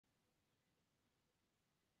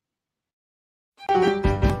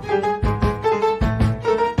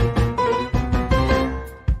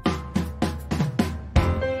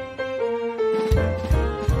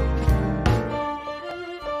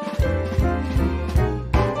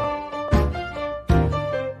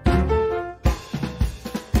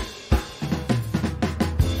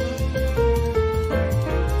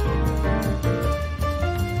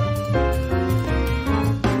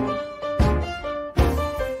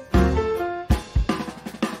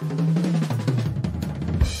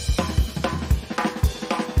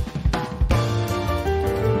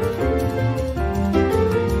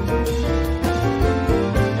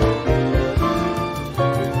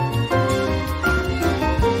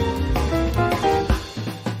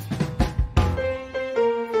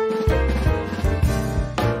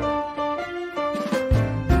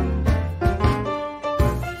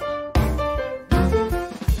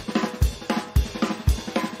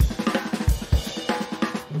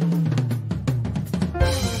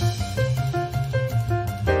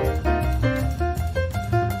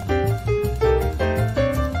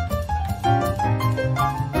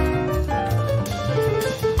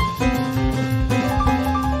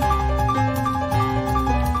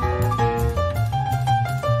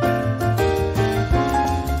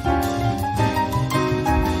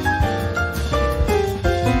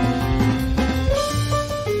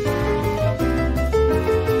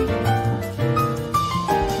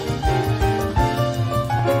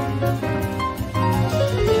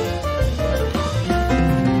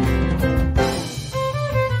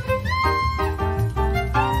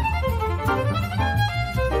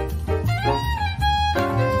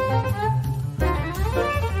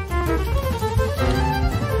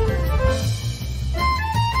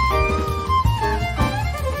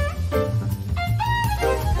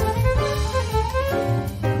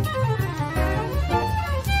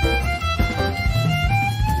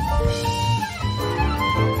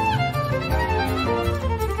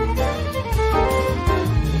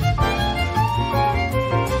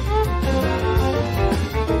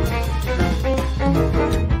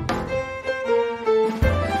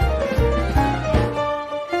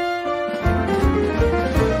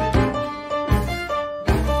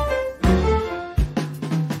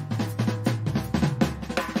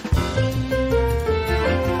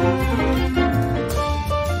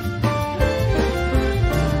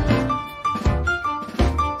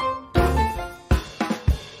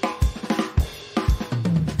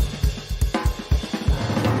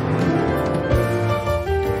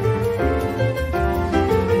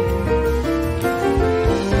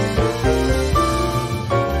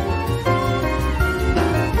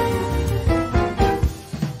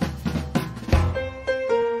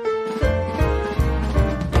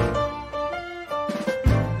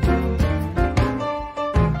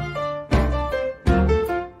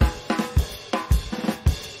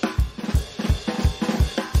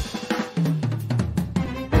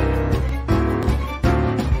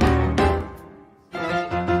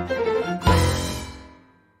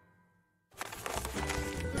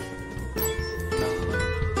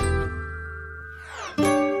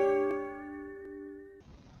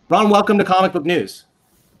Ron, welcome to Comic Book News.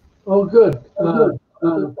 Oh, good. No,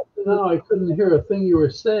 I couldn't hear a thing you were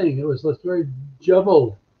saying. It was very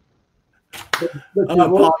jumbled. But your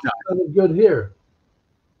voice sounded good here.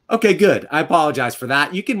 Okay, good. I apologize for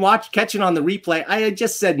that. You can catch it on the replay. I had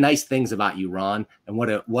just said nice things about you, Ron, and what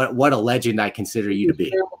a legend I consider you to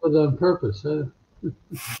be. You it on purpose.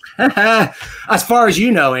 As far as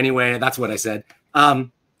you know, anyway, that's what I said.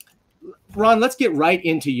 Ron, let's get right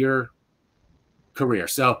into your career.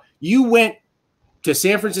 So you went to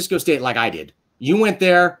San Francisco State like I did. You went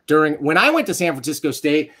there when I went to San Francisco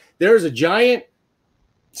State, there was a giant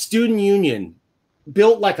student union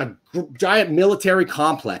built like a giant military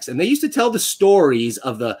complex. And they used to tell the stories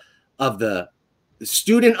of the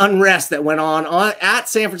student unrest that went on at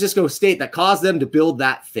San Francisco State that caused them to build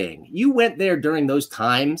that thing. You went there during those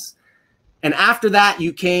times. And after that,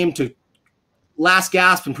 you came to Last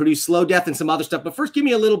Gasp and produced Slow Death and some other stuff. But first, give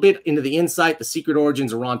me a little bit into the insight, the secret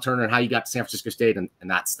origins of Ron Turner and how you got to San Francisco State and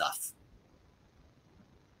that stuff.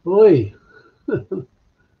 Boy,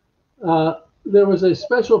 there was a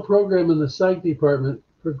special program in the psych department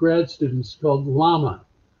for grad students called LAMA,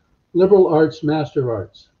 Liberal Arts, Master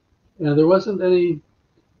Arts. And there wasn't any,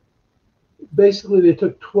 basically they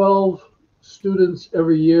took 12 students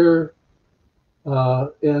every year,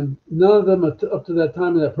 and none of them up to that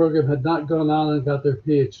time in that program had not gone on and got their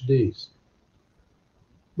PhDs.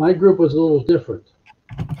 My group was a little different.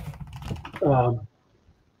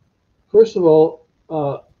 First of all,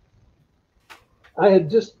 I had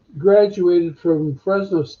just graduated from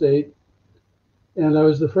Fresno State, and I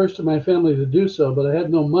was the first in my family to do so, but I had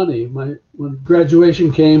no money. When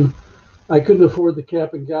graduation came, I couldn't afford the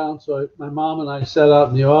cap and gown, so my mom and I sat out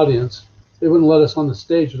in the audience. They wouldn't let us on the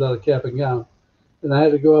stage without a cap and gown, and I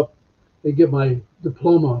had to go up and get my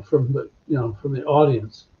diploma from the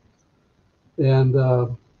audience, and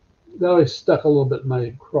that always stuck a little bit in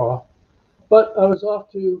my craw. But I was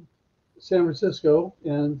off to San Francisco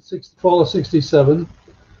in fall of '67,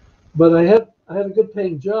 but I had a good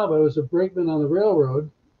paying job. I was a brakeman on the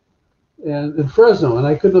railroad and in Fresno, and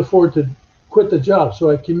I couldn't afford to quit the job.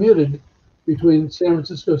 So I commuted between San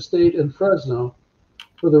Francisco State and Fresno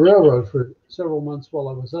for the railroad for several months while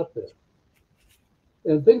I was up there.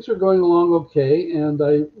 And things were going along okay, and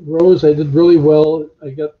I did really well.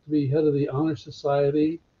 I got to be head of the Honor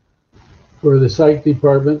Society for the psych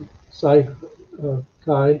department, and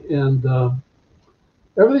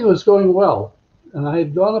everything was going well. And I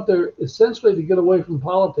had gone up there essentially to get away from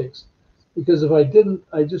politics, because if I didn't,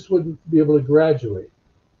 I just wouldn't be able to graduate.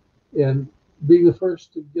 And being the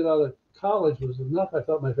first to get out of college was enough, I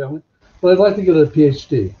thought, my family. But I'd like to get a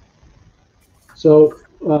PhD. So,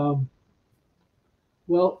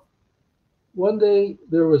 well, one day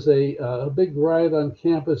there was a big riot on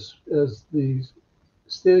campus as the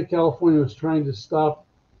state of California was trying to stop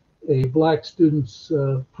a black students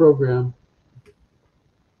program.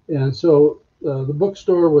 And so the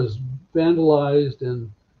bookstore was vandalized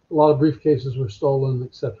and a lot of briefcases were stolen,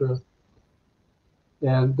 etc.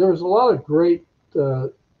 And there was a lot of great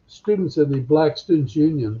students in the Black Students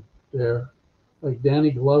Union there, like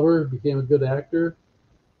Danny Glover became a good actor,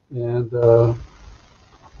 and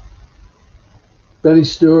Benny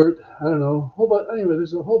Stewart, I don't know, anyway,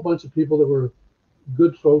 there's a whole bunch of people that were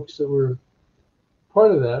good folks that were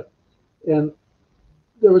part of that. And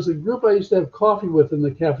there was a group I used to have coffee with in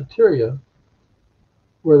the cafeteria,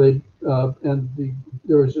 where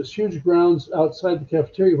there was this huge grounds outside the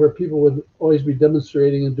cafeteria where people would always be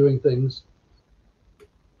demonstrating and doing things.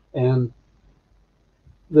 And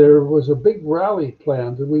there was a big rally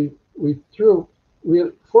planned, and we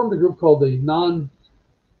had formed a group called the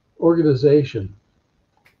Non-Organization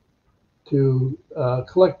to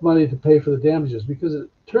collect money to pay for the damages, because it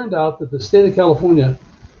turned out that the state of California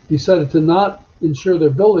decided to not insure their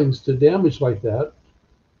buildings to damage like that,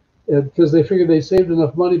 because they figured they saved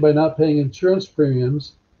enough money by not paying insurance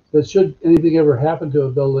premiums that should anything ever happen to a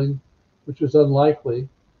building, which was unlikely,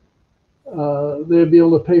 they'd be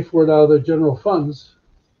able to pay for it out of their general funds.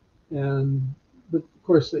 But of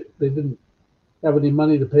course they didn't have any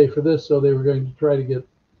money to pay for this, so they were going to try to get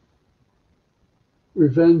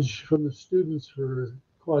revenge from the students for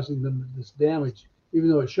causing them this damage, even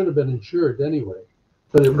though it should have been insured anyway,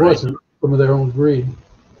 but it wasn't, from their own greed.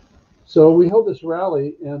 So we held this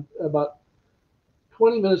rally, and about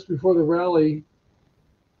 20 minutes before the rally,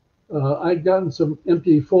 I'd gotten some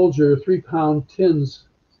empty Folger 3-pound tins,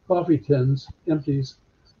 coffee tins, empties,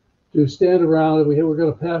 to stand around, and we were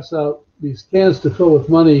going to pass out these cans to fill with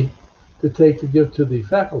money to give to the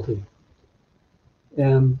faculty.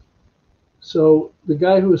 And so the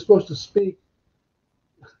guy who was supposed to speak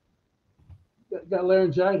got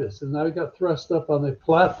laryngitis, and I got thrust up on the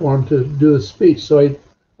platform to do a speech. So I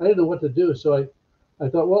didn't know what to do. So I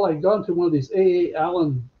thought, well, I'd gone to one of these A.A.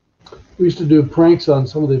 Allen. We used to do pranks on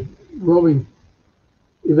some of the roving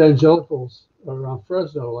evangelicals around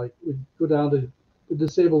Fresno. Like we'd go down to the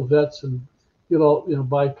disabled vets and get all,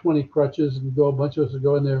 buy 20 crutches, and a bunch of us would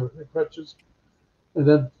go in there with the crutches, and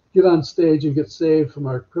then get on stage and get saved from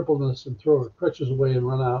our crippledness and throw our crutches away and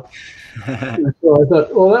run out. And so I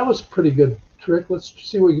thought, well, that was a pretty good trick. Let's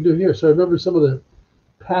see what we can do here. So I remember some of the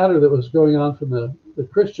patter that was going on from the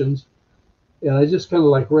Christians, and I just kind of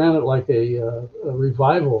like ran it like a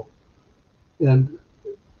revival. And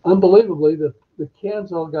unbelievably, the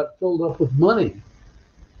cans all got filled up with money.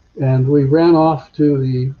 And we ran off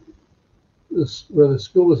to where the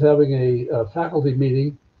school was having a faculty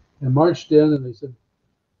meeting, and marched in, and they said,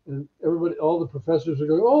 and everybody, all the professors were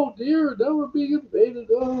going, "Oh dear, now we're being invaded."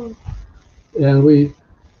 Oh. And we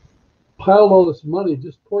piled all this money,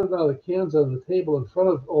 just poured it out of the cans on the table in front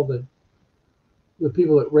of all the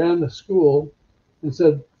people that ran the school, and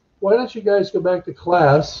said, "Why don't you guys go back to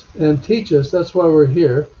class and teach us? That's why we're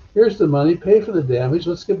here. Here's the money, pay for the damage,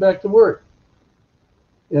 let's get back to work."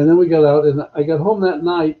 And then we got out, and I got home that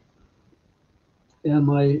night, and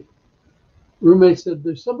my roommate said,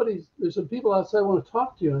 there's some people outside who want to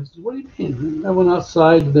talk to you. And I said, "What do you mean?" And I went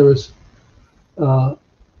outside, and there was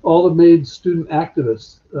all the made student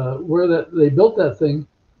activists. Where they built that thing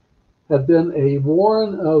had been a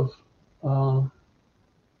warren of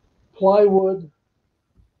plywood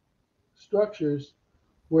structures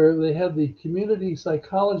where they had the community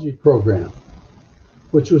psychology program,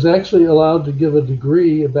 which was actually allowed to give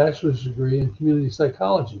a bachelor's degree in community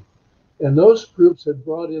psychology. And those groups had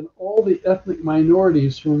brought in all the ethnic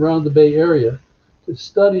minorities from around the Bay Area to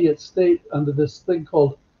study at state under this thing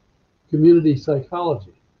called community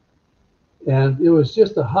psychology. And it was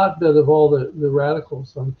just a hotbed of all the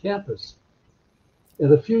radicals on campus.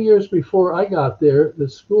 And a few years before I got there, the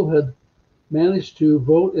school had managed to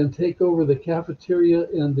vote and take over the cafeteria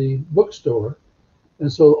and the bookstore.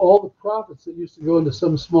 And so all the profits that used to go into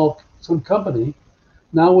some company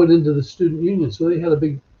now went into the student union. So they had a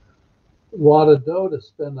big wad of dough to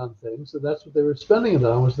spend on things. And that's what they were spending it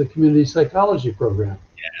on, was the community psychology program,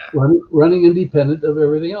 running independent of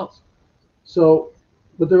everything else. So,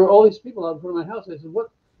 but there were all these people out in front of my house. I said, "What?"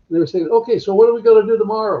 And they were saying, "Okay, so what are we going to do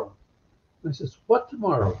tomorrow?" And I said, "What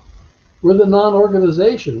tomorrow? We're the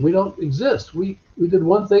non-organization. We don't exist. We did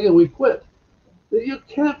one thing and we quit." "You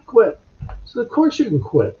can't quit." So of course you can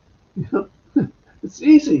quit. It's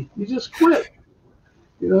easy. You just quit.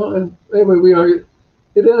 And anyway,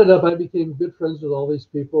 it ended up, I became good friends with all these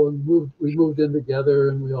people, and we moved in together,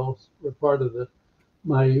 and we all were part of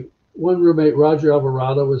my one roommate, Roger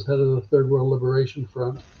Alvarado, was head of the Third World Liberation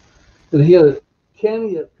Front, and he had a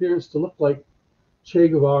canny appearance to look like Che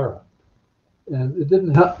Guevara. And it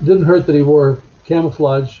didn't hurt that he wore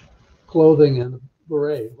camouflage clothing and a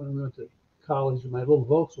beret when we went to college in my little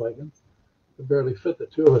Volkswagen. It barely fit the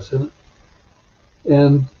two of us in it.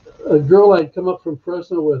 And a girl I'd come up from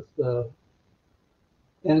Fresno with,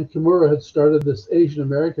 Ann Kimura, had started this Asian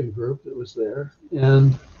American group that was there.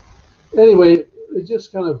 And anyway, it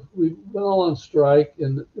just we went all on strike,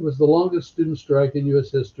 and it was the longest student strike in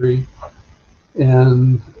U.S. history.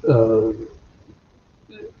 And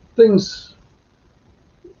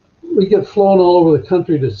we get flown all over the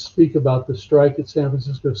country to speak about the strike at San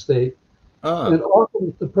Francisco State. And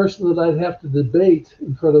often the person that I'd have to debate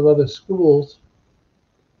in front of other schools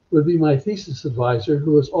would be my thesis advisor,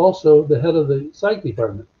 who was also the head of the psych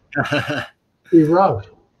department, Steve Rausch.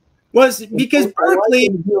 Was because Berkeley,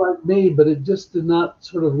 like me, but it just did not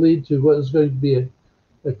sort of lead to what was going to be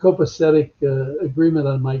a copacetic agreement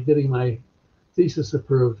on getting my thesis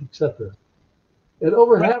approved, etc. And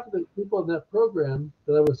over half of the people in that program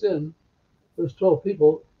that I was in, those 12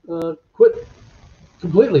 people, quit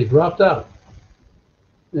completely, dropped out.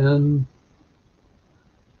 And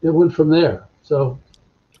it went from there. So,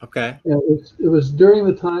 okay. It was during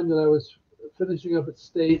the time that I was finishing up at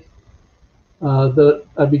State that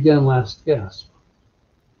I began Last Gasp.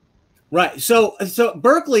 Right. So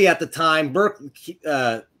Berkeley at the time,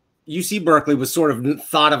 UC Berkeley was sort of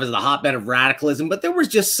thought of as the hotbed of radicalism, but there was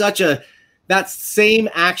just that same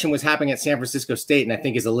action was happening at San Francisco State, and I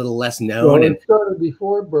think is a little less known. Well, it started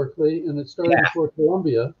before Berkeley, and it started before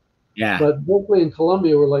Columbia. Yeah. But Berkeley and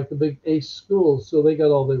Columbia were like the big ace schools, so they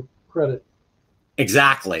got all the credit.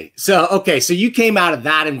 Exactly. So, okay. So you came out of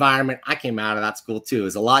that environment. I came out of that school too. It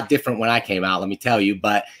was a lot different when I came out, let me tell you,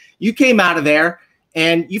 but you came out of there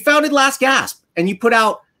and you founded Last Gasp, and you put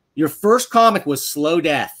out your first comic was Slow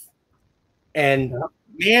Death. And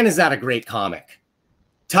man, is that a great comic.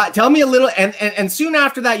 Tell me a little, and soon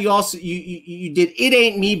after that, you also you did It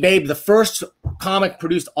Ain't Me, Babe, the first comic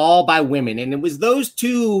produced all by women, and it was those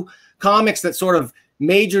two comics that sort of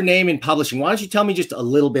made your name in publishing. Why don't you tell me just a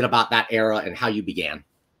little bit about that era and how you began?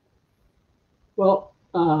 Well,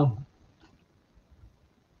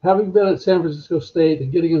 having been at San Francisco State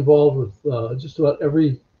and getting involved with just about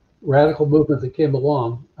every radical movement that came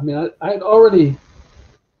along, I mean, I had already,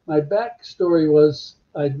 my backstory was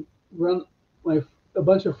I'd run a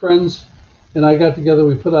bunch of friends and I got together.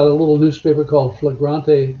 We put out a little newspaper called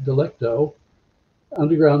Flagrante Delicto,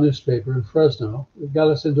 underground newspaper in Fresno. It got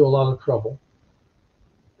us into a lot of trouble.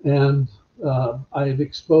 And I had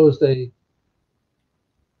exposed a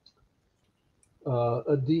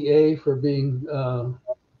DA for being,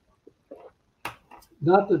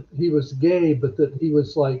 not that he was gay, but that he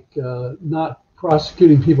was like not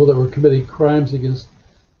prosecuting people that were committing crimes against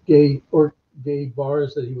gay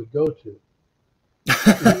bars that he would go to.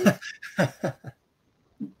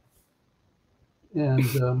 And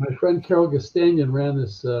my friend Carol Gastanian ran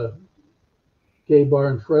this gay bar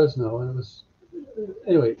in Fresno, and it was,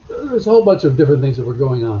 anyway, there's a whole bunch of different things that were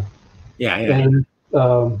going on. Yeah. And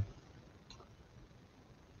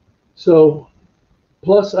so,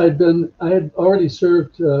 plus I had already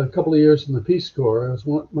served a couple of years in the Peace Corps. I was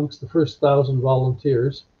amongst the first 1,000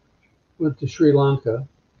 volunteers. Went to Sri Lanka,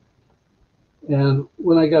 and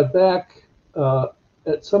when I got back,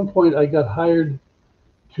 at some point I got hired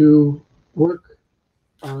to work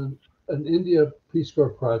on an India Peace Corps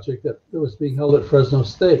project that was being held at Fresno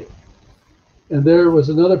State. And there was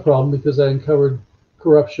another problem because I uncovered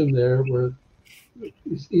corruption there, where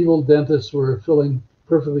these evil dentists were filling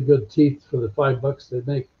perfectly good teeth for the $5 they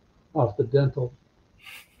make off the dental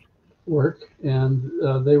work. And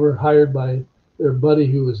they were hired by their buddy,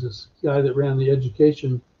 who was this guy that ran the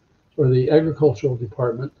education or the agricultural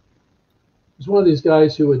department. He was one of these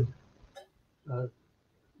guys who would,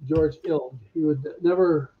 George Ilg, he would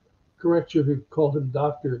never correct you if you called him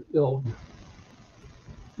Dr. Ilg,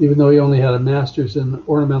 even though he only had a master's in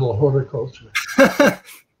ornamental horticulture.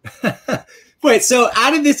 Wait, so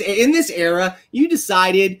in this era, you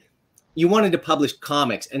decided you wanted to publish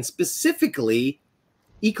comics, and specifically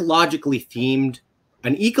an ecologically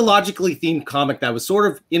themed comic that was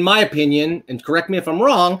sort of, in my opinion, and correct me if I'm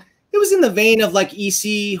wrong, it was in the vein of like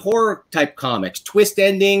EC horror type comics, twist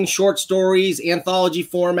ending, short stories, anthology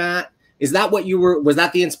format. Is that what was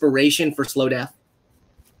that the inspiration for Slow Death?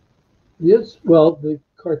 Yes, well, the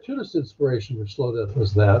cartoonist inspiration for Slow Death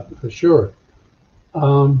was that, for sure.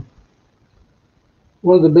 One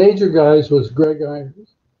of the major guys was Greg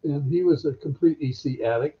Irons, and he was a complete EC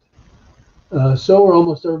addict. So were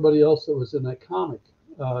almost everybody else that was in that comic.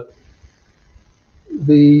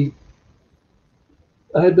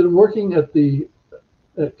 I had been working at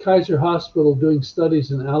Kaiser Hospital doing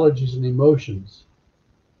studies in allergies and emotions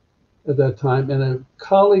at that time, and a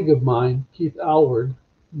colleague of mine, Keith Alward,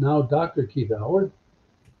 now Dr. Keith Alward,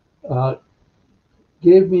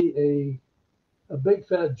 gave me a big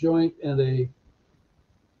fat joint and a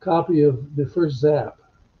copy of the first Zap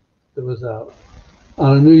that was out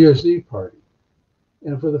on a New Year's Eve party.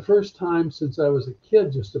 And for the first time since I was a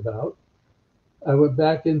kid, just about, I went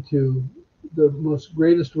back into the most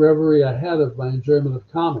greatest reverie I had of my enjoyment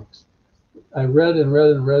of comics. I read and read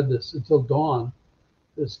and read this until dawn,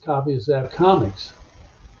 this copy of Zap Comics.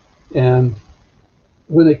 And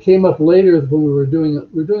when it came up later, when we were doing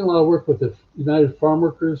a lot of work with the United Farm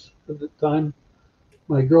Workers at the time.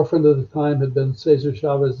 My girlfriend at the time had been Cesar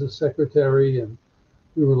Chavez's secretary, and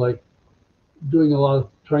we were like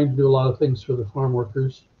trying to do a lot of things for the farm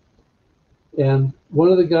workers. And one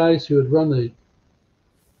of the guys who had run the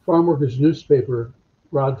Farm Workers newspaper,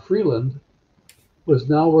 Rod Freeland, was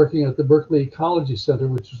now working at the Berkeley Ecology Center,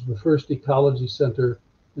 which was the first ecology center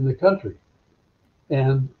in the country.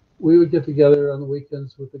 And we would get together on the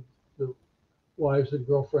weekends with the wives and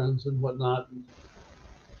girlfriends and whatnot, and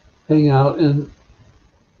hang out. And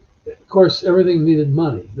of course, everything needed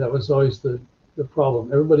money. That was always the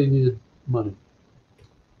problem. Everybody needed money.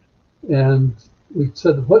 And we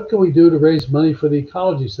said, what can we do to raise money for the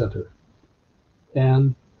ecology center?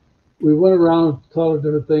 And we went around and thought of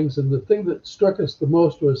different things. And the thing that struck us the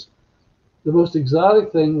most was the most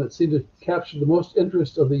exotic thing that seemed to capture the most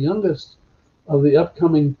interest of the youngest of the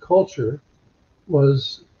upcoming culture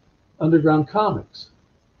was underground comics.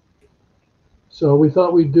 So we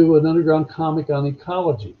thought we'd do an underground comic on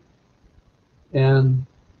ecology. And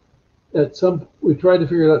we tried to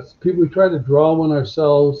figure out, we tried to draw one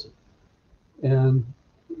ourselves, and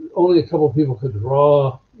only a couple of people could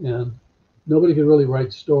draw, and nobody could really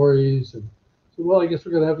write stories. And so, well, I guess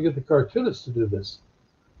we're going to have to get the cartoonists to do this.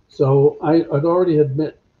 So I'd already had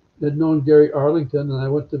known Gary Arlington, and I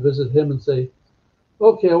went to visit him and say,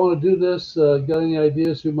 okay, I want to do this. Got any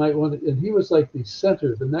ideas who might want it? And he was like the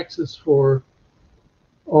center, the nexus for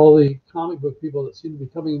all the comic book people that seem to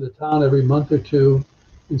be coming into town every month or two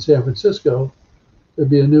in San Francisco. There'd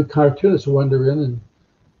be a new cartoonist wander in, and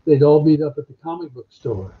they'd all meet up at the comic book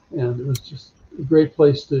store. And it was just a great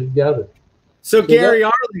place to gather. So Gary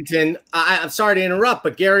Arlington, I'm sorry to interrupt,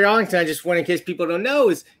 but Gary Arlington, I just want, in case people don't know,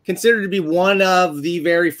 is considered to be one of the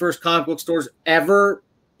very first comic book stores ever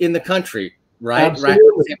in the country, right?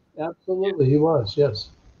 Absolutely. Right. Absolutely, he was, yes.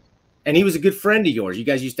 And he was a good friend of yours. You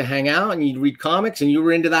guys used to hang out and you'd read comics, and you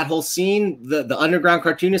were into that whole scene. The underground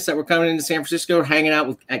cartoonists that were coming into San Francisco were hanging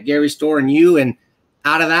out at Gary's store, and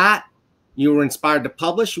out of that, you were inspired to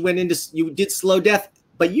publish. You did Slow Death,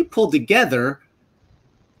 but you pulled together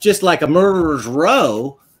just like a murderer's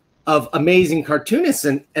row of amazing cartoonists.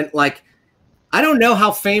 And like, I don't know how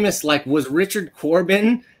famous, like, was Richard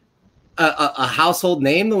Corbin a household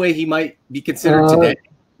name the way he might be considered today?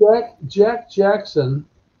 Jack Jackson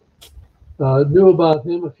knew about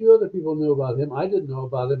him. A few other people knew about him. I didn't know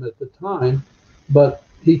about him at the time, but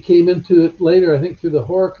he came into it later, I think, through the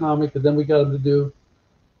horror comic, and then we got him to do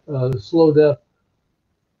Slow Death.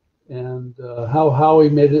 And how Howie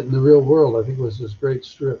made it in the real world, I think, was this great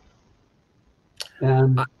strip.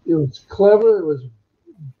 And it was clever. It was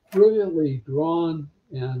brilliantly drawn,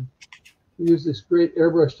 and he used this great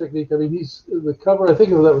airbrush technique. I mean, the cover, I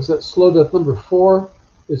think of that was that Slow Death #4.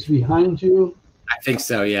 It's behind you. I think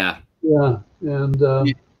so, yeah. Yeah, and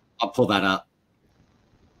I'll pull that up.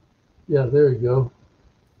 Yeah, there you go.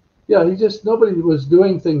 Yeah, nobody was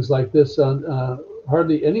doing things like this on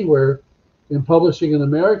hardly anywhere in publishing in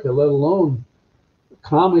America, let alone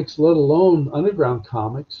comics, let alone underground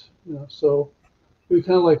comics. So we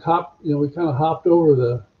kind of like hopped over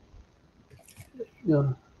the,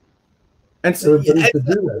 and so to do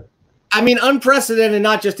that. I mean, unprecedented,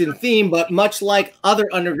 not just in theme, but much like other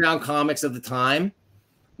underground comics of the time,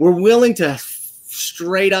 were willing to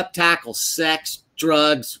straight up tackle sex,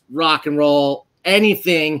 drugs, rock and roll,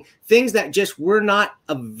 anything, things that just were not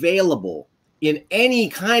available in any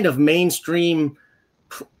kind of mainstream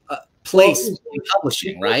place in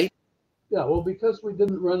publishing, right? Yeah, well, because we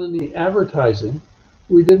didn't run any advertising,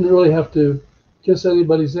 we didn't really have to kiss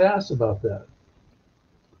anybody's ass about that.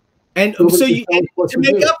 And so to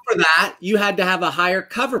make up for that, you had to have a higher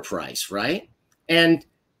cover price, right? And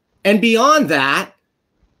beyond that,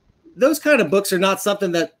 those kind of books are not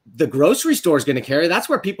something that the grocery store is going to carry. That's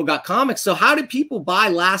where people got comics. So how did people buy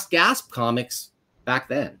Last Gasp comics back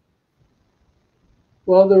then?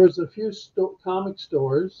 Well, there was a few comic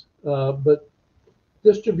stores, but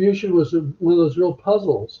distribution was one of those real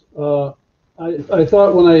puzzles. I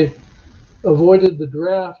thought when I avoided the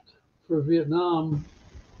draft for Vietnam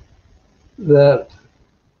that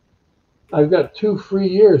I've got 2 free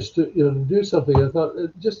years to do something. I thought,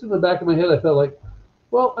 just in the back of my head, I felt like,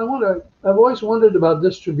 well, I've always wondered about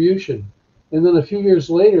distribution. And then a few years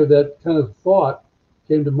later, that kind of thought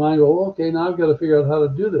came to mind. Well, okay, now I've got to figure out how to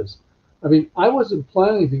do this. I mean, I wasn't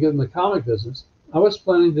planning to get in the comic business. I was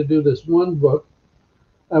planning to do this one book.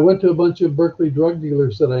 I went to a bunch of Berkeley drug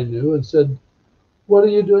dealers that I knew and said, what are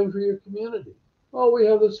you doing for your community? Oh, we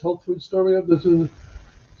have this health food store. We have this.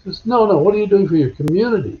 Says, no, what are you doing for your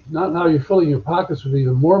community? Not how you're filling your pockets with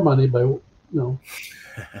even more money by,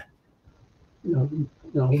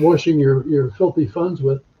 washing your filthy funds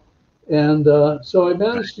with. And so I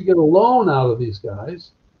managed to get a loan out of these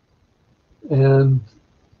guys. And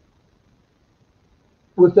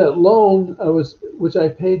with that loan, which I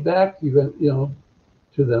paid back even,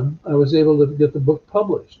 to them, I was able to get the book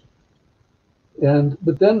published.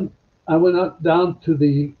 But then I went down to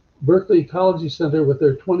the Berkeley Ecology Center with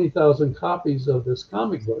their 20,000 copies of this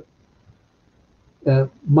comic book,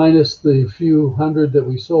 minus the few hundred that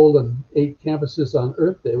we sold on 8 campuses on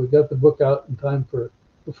Earth Day. We got the book out in time for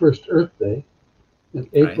the first Earth Day in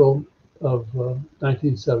April of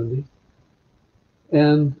 1970.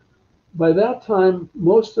 And by that time,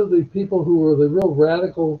 most of the people who were the real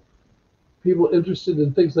radical people interested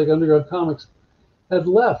in things like underground comics had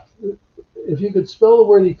left. If you could spell the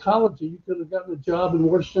word ecology, you could have gotten a job in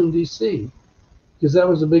Washington, D.C., because that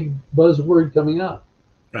was a big buzzword coming out.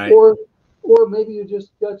 Right. Or maybe you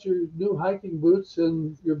just got your new hiking boots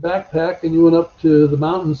and your backpack and you went up to the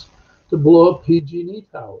mountains to blow up PG&E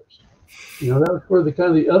towers. That was where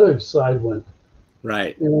the other side went.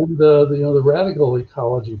 Right. And the radical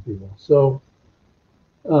ecology people. So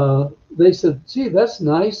they said, gee, that's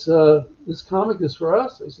nice. This comic is for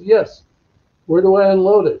us. I said, yes. Where do I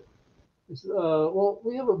unload it? He said, well,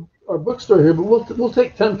 we have our bookstore here, but we'll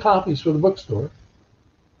take 10 copies for the bookstore.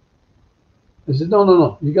 He said, no, no,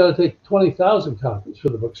 no. You got to take 20,000 copies for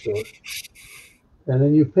the bookstore. And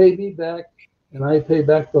then you pay me back, and I pay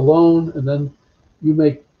back the loan, and then you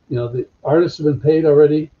make, the artists have been paid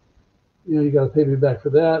already. You got to pay me back for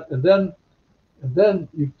that. And then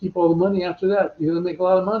you keep all the money after that. You're going to make a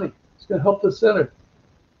lot of money. It's going to help the center.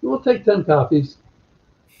 We'll take 10 copies.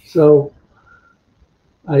 So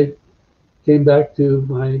I came back to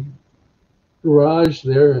my garage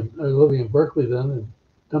there, and I was living in Berkeley then, and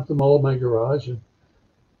dumped them all in my garage and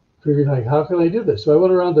figured, like, how can I do this? So I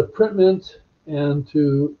went around to Printmint and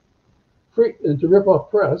to Rip Off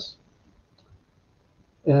Press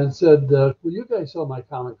and said, will you guys sell my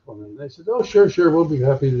comic for me? And they said, oh, sure, we'll be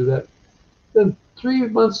happy to do that. Then 3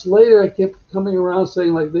 months later, I kept coming around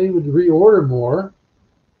saying, like, they would reorder more.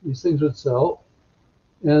 These things would sell.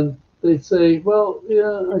 And they'd say, well,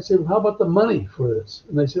 yeah. I said, well, how about the money for this?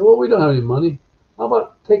 And they say, well, we don't have any money. How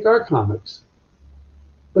about take our comics?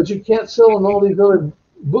 But you can't sell in all these other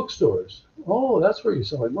bookstores. Oh, that's where you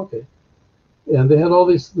sell them. Okay. And they had all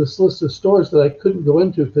this list of stores that I couldn't go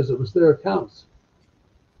into because it was their accounts.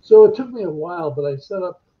 So it took me a while, but I set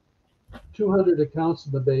up 200 accounts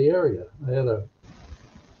in the Bay Area. I had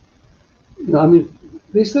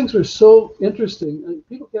these things were so interesting. And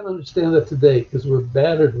people can't understand that today because we're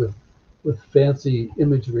battered with fancy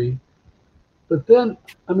imagery. But then,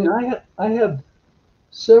 I had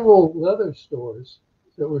several leather stores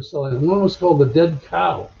that were selling. One was called the Dead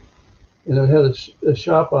Cow, and it had a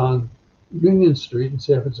shop on Union Street in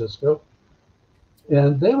San Francisco,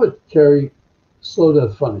 and they would carry slow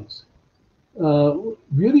death funnies.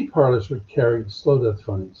 Beauty parlors would carry slow death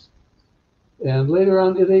funnies, and later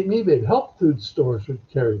on, It Ain't Me Babe. Health food stores would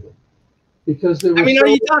carry them because they were. are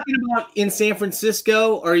you talking about in San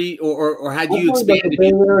Francisco, or had you expanded? The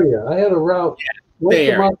Bay Area. I had a route. Once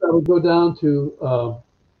a month, I would go down to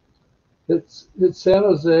it's San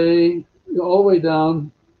Jose, all the way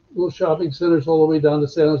down, little shopping centers all the way down to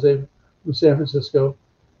San Jose from San Francisco,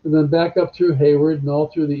 and then back up through Hayward and all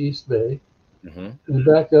through the East Bay, and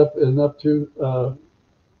back up and up to.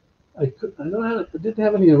 I didn't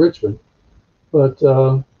have any in Richmond, but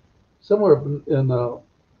somewhere in I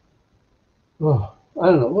don't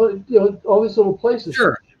know. Well, all these little places.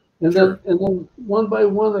 Sure. And then one by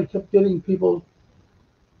one, I kept getting people,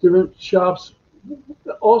 different shops.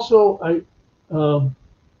 Also,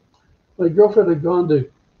 my girlfriend had gone to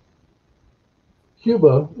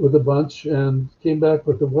Cuba with a bunch and came back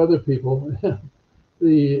with the weather people.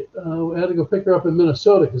 We had to go pick her up in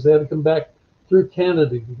Minnesota because they had to come back through Canada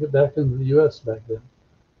to get back into the U.S. back then.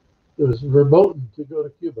 It was verboten to go to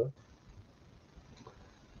Cuba.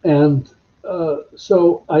 And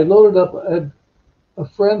so I loaded up. I had a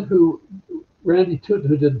friend Randy Tootin,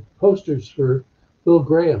 who did posters for Bill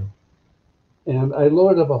Graham. And I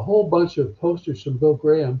loaded up a whole bunch of posters from Bill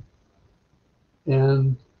Graham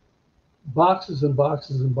and boxes and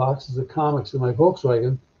boxes and boxes of comics in my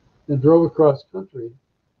Volkswagen and drove across country.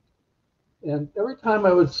 And every time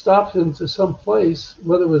I would stop into some place,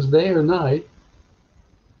 whether it was day or night,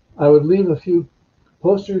 I would leave a few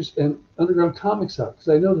posters and underground comics out because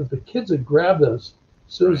I know that the kids would grab those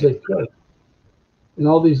as soon as they could. And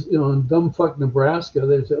all these, in dumbfuck Nebraska,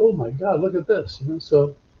 they'd say, "Oh my God, look at this!"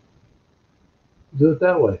 So do it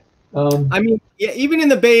that way. Even in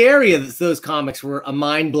the Bay Area, those comics were a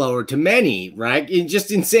mind blower to many, right?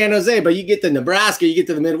 Just in San Jose, but you get to Nebraska, you get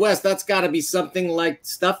to the Midwest, that's got to be something like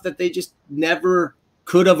stuff that they just never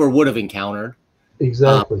could have or would have encountered.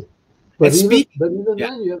 Exactly. But even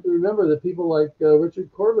then, you have to remember that people like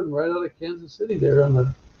Richard Corbin, right out of Kansas City, there on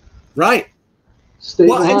the state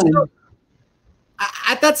line. So,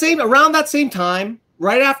 around that same time,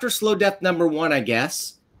 right after Slow Death #1, I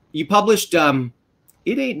guess, you published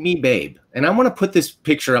It Ain't Me Babe. And I want to put this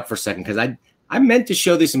picture up for a second because I meant to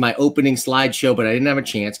show this in my opening slideshow, but I didn't have a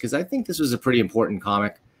chance because I think this was a pretty important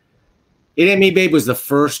comic. It Ain't Me Babe was the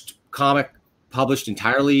first comic produced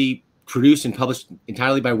entirely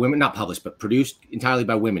by women. Not published, but produced entirely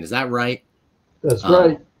by women. Is that right? That's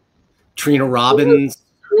right. Trina Robbins.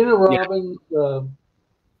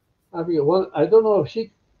 I forget one. I don't know if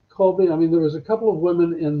she called me. There was a couple of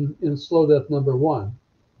women in Slow Death #1.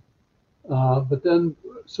 But then,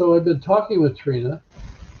 so I've been talking with Trina,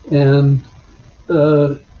 and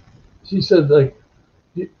she said, like,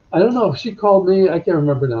 I don't know if she called me. I can't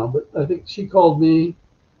remember now, but I think she called me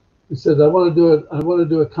and said, I want to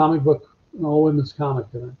do a comic book, an all women's comic.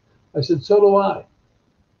 And I said, so do I.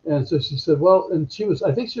 And so she said, well, and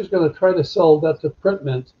I think she was going to try to sell that to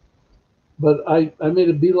Printmint, but I made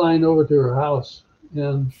a beeline over to her house,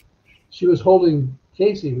 and she was holding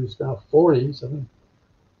Casey, who's now 40, something.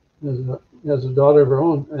 Has a daughter of her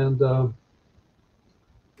own, and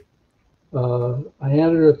I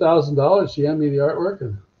handed her $1,000. She handed me the artwork,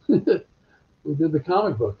 and we did the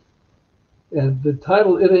comic book. And the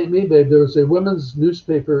title, It Ain't Me, Babe, there was a women's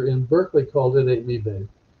newspaper in Berkeley called It Ain't Me, Babe.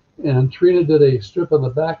 And Trina did a strip on the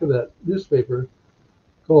back of that newspaper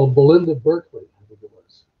called Belinda Berkeley, I think it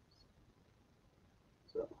was.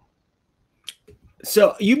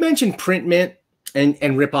 So you mentioned print mint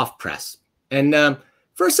and rip-off press. And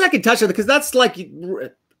for a second, touch on it, because that's like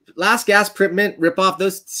Last Gasp, print mint, rip-off.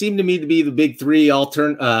 Those seem to me to be the big three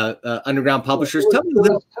underground publishers. There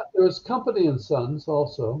was Company and Sons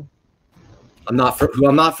also. Who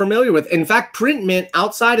I'm not familiar with. In fact, print mint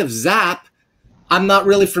outside of Zap, I'm not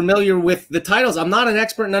really familiar with the titles. I'm not an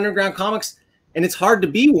expert in underground comics, and it's hard to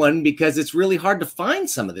be one because it's really hard to find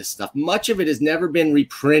some of this stuff. Much of it has never been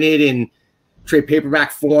reprinted in trade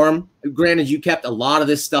paperback form. Granted, you kept a lot of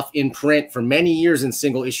this stuff in print for many years in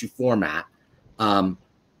single issue format.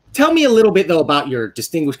 Tell me a little bit, though, about your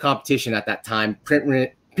distinguished competition at that time,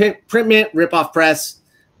 print mint, rip-off press.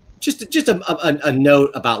 Just a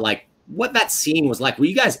note about like what that scene was like. Were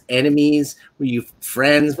you guys enemies? Were you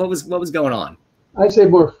friends? What was going on? I'd say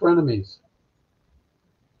more frenemies.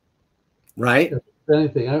 Right. If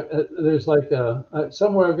anything, there's like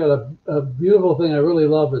somewhere I've got a beautiful thing I really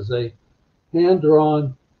love is a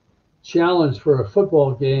hand-drawn challenge for a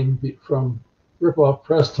football game from rip-off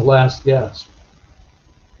press to Last Gasp.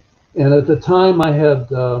 And at the time, I had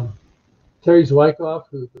Terry Zwykoff,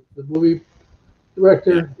 who's the movie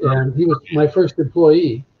director, and he was my first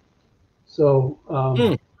employee. So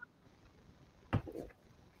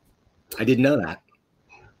I didn't know that.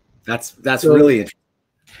 That's really interesting.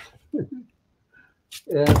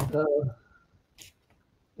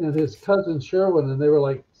 And his cousin Sherwin, and they were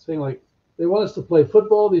like saying like they want us to play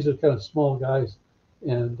football. These are kind of small guys,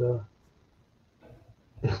 and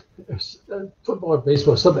football or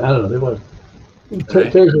baseball, something I don't know. They want.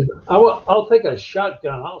 Right. I'll take a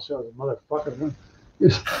shotgun. I'll show the motherfucker.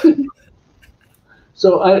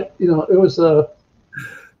 So it was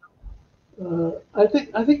I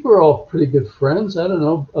think we're all pretty good friends. I don't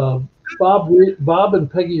know. Bob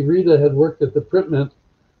and Peggy Rita had worked at the Print Mint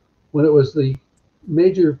when it was the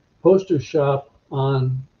major poster shop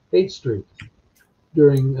on 8th Street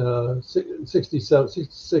during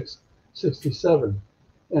 66, 67.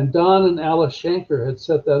 And Don and Alice Shanker had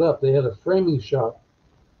set that up. They had a framing shop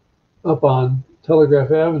up on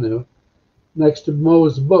Telegraph Avenue next to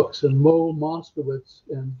Moe's Books, and Moe Moskowitz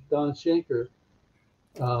and Don Shanker.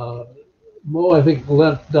 Moe, I think,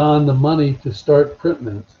 lent Don the money to start Print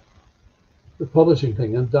Mint, the publishing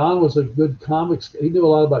thing. And Don was a good comics. He knew a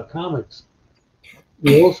lot about comics,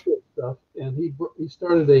 the old school stuff. And he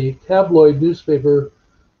started a tabloid newspaper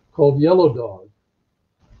called Yellow Dog.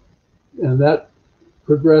 And that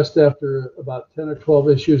progressed after about 10 or 12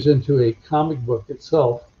 issues into a comic book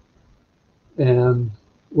itself, and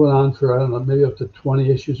went on for, I don't know, maybe up to 20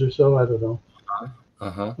 issues or so. I don't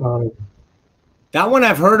know. That one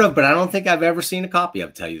I've heard of, but I don't think I've ever seen a copy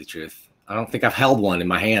of, to tell you the truth. I don't think I've held one in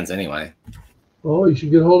my hands anyway. Oh, you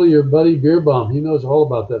should get hold of your buddy Beerbaum. He knows all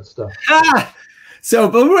about that stuff. So,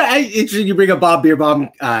 but interesting you bring up Bob Beerbaum.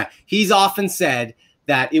 He's often said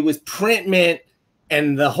that it was Print Mint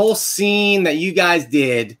and the whole scene that you guys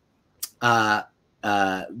did,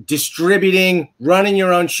 distributing, running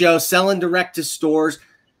your own show, selling direct to stores,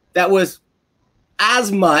 that was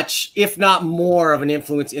as much, if not more, of an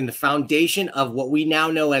influence in the foundation of what we now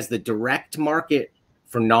know as the direct market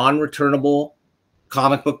for non-returnable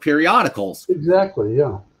comic book periodicals. Exactly,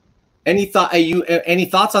 yeah. Any thoughts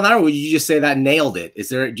on that, or would you just say that nailed it?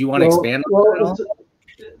 Do you want to expand on that?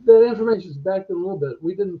 That information is backed in a little bit.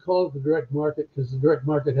 We didn't call it the direct market because the direct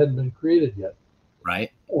market hadn't been created yet.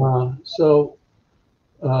 Right.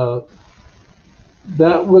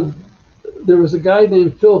 There was a guy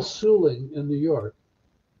named Phil Suling in New York,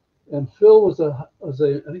 and Phil was a I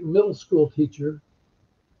think middle school teacher,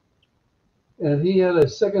 and he had a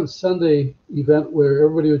second Sunday event where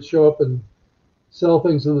everybody would show up and sell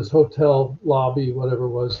things in this hotel lobby, whatever it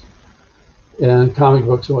was, and comic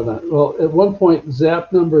books and whatnot. Well, at one point,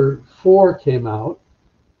 Zap number 4 came out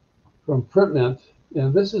from Print Mint,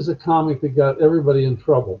 and this is a comic that got everybody in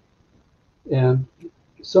trouble. And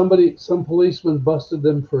some policeman busted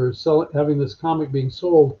them for having this comic being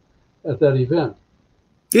sold at that event.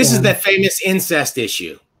 This is that famous incest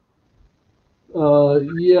issue.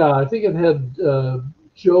 Yeah, I think it had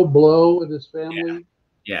Joe Blow and his family.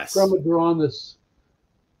 Yeah. Yes. Drawn this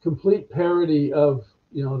complete parody of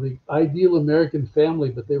the ideal American family,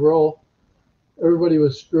 but everybody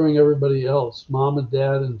was screwing everybody else, mom and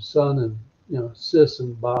dad and son and Sis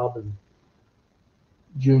and Bob and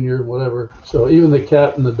Junior, whatever. So even the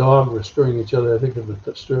cat and the dog were screwing each other, I think, in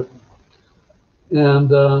the strip.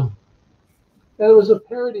 And it was a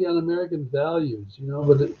parody on American values, you know,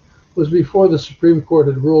 but it was before the Supreme Court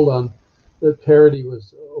had ruled on that parody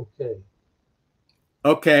was okay.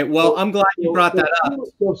 Okay, well, I'm glad you brought that up.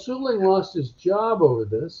 So Suling lost his job over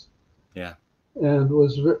this. Yeah. And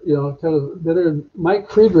was, you know, kind of bitter. Mike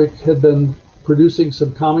Friedrich had been producing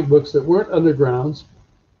some comic books that weren't undergrounds,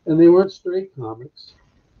 and they weren't straight comics.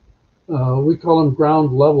 We call them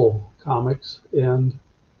ground level comics, and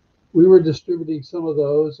we were distributing some of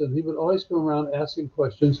those, and he would always come around asking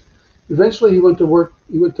questions. Eventually, he went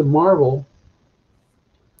to Marvel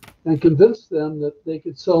and convinced them that they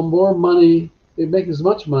could sell more money, they'd make as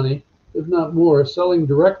much money, if not more, selling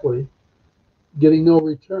directly, getting no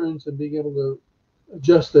returns, and being able to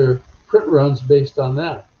adjust their print runs based on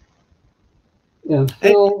that. And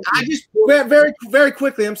Phil, I just very, very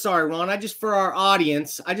quickly, I'm sorry, Ron, for our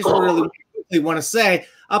audience, I just really quickly want to say,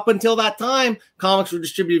 up until that time, comics were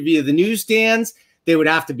distributed via the newsstands. They would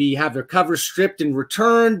have to have their covers stripped and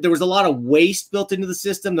returned. There was a lot of waste built into the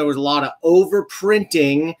system. There was a lot of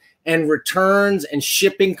overprinting and returns and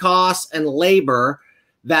shipping costs and labor,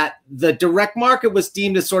 that the direct market was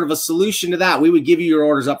deemed as sort of a solution to that. We would give you your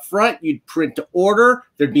orders up front. You'd print to order.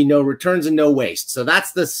 There'd be no returns and no waste. So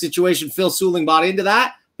that's the situation. Phil Suling bought into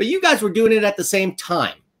that. But you guys were doing it at the same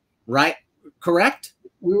time, right? Correct?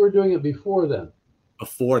 We were doing it before then.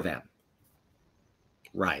 Before then.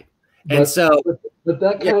 Right. And but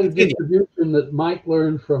that kind of distribution that Mike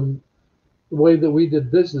learned from the way that we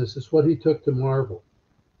did business is what he took to Marvel.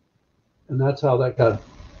 And that's how that got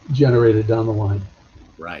generated down the line.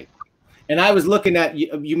 Right. And I was looking at,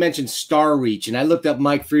 you mentioned Star Reach, and I looked up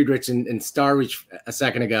Mike Friedrich and Star Reach a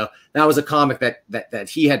second ago. That was a comic that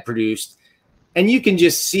he had produced. And you can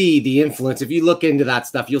just see the influence. If you look into that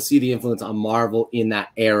stuff, you'll see the influence on Marvel in that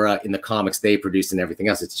era, in the comics they produced and everything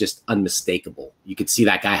else. It's just unmistakable. You could see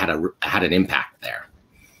that guy had an impact there.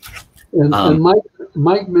 And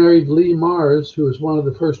Mike married Lee Mars, who was one of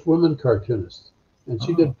the first women cartoonists. And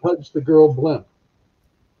she did Pudge the Girl Blimp.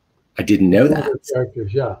 I didn't know that.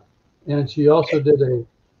 Characters, yeah. And she also did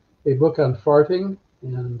a book on farting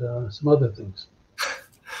and some other things.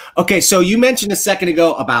 Okay, so you mentioned a second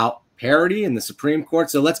ago about parody in the Supreme Court.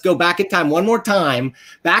 So let's go back in time one more time,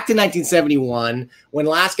 back to 1971, when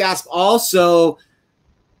Last Gasp also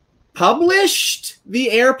published the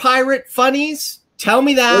Air Pirate Funnies. Tell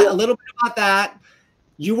me that, a little bit about that.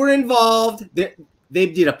 You were involved. They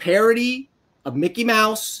did a parody of Mickey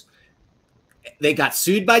Mouse. They got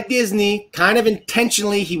sued by Disney, kind of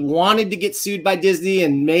intentionally. He wanted to get sued by Disney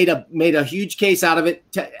and made a huge case out of it.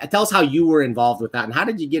 Tell us how you were involved with that, and how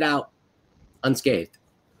did you get out unscathed?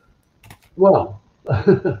 Well,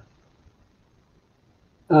 the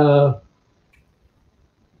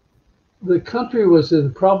country was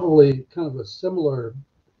in probably kind of a similar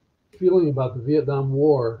feeling about the Vietnam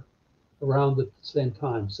War around the same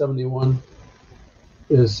time. 71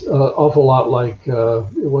 is an awful lot like it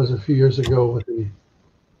was a few years ago with the.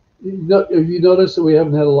 Have you noticed that we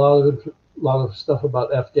haven't had a lot of stuff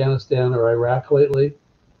about Afghanistan or Iraq lately?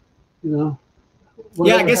 You know.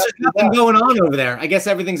 Yeah, I guess there's nothing going on over there. I guess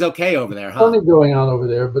everything's okay over there, huh? Something going on over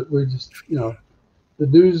there, but we're just, you know, the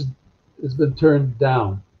news has been turned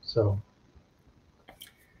down. So,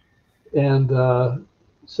 and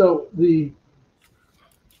so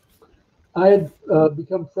I had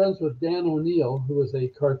become friends with Dan O'Neill, who was a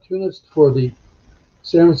cartoonist for the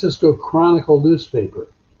San Francisco Chronicle newspaper.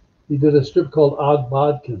 He did a strip called Odd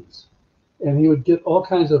Bodkins, and he would get all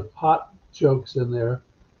kinds of pot jokes in there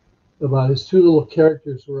about his two little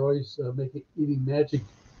characters who were always eating magic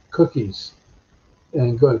cookies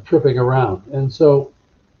and tripping around. And so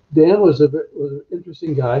Dan was an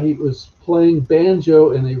interesting guy. He was playing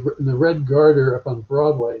banjo in the Red Garter up on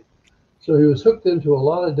Broadway. So he was hooked into a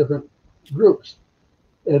lot of different groups.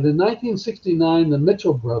 And in 1969, the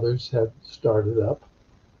Mitchell brothers had started up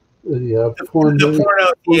the porno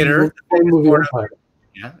theater, porn movie empire.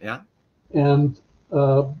 Yeah, yeah. And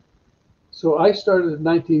so I started in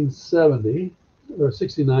 1970 or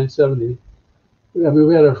 69, 70. I mean,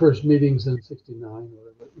 we had our first meetings in 69,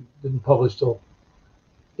 but didn't publish till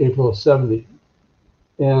April of 70.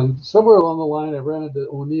 And somewhere along the line, I ran into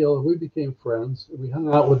O'Neill, and we became friends. We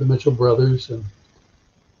hung out with the Mitchell brothers, and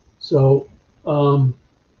so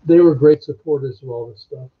they were great supporters of all this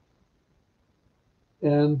stuff.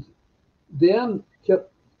 And Dan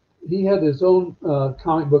he had his own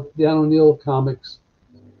comic book, Dan O'Neill Comics,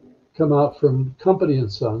 come out from Company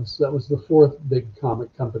and Sons. That was the fourth big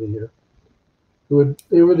comic company here.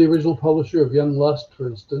 They were the original publisher of Young Lust, for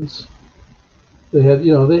instance. They had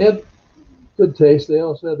good taste. They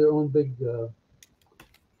also had their own big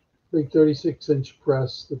big 36-inch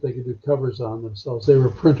press that they could do covers on themselves. They were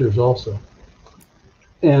printers also.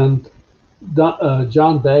 And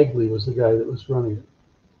John Bagley was the guy that was running it.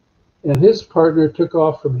 And his partner took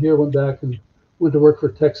off from here, went back and went to work for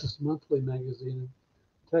Texas Monthly magazine in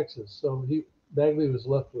Texas. So Bagley was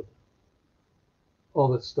left with all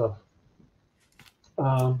that stuff.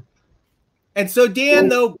 And so Dan,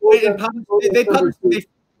 though, they published.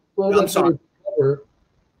 I'm sorry. Cover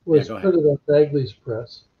was printed on Bagley's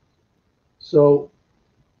press. So,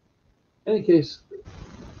 in any case,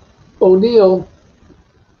 O'Neill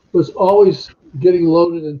was always getting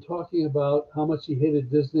loaded and talking about how much he hated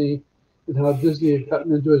Disney and how Disney had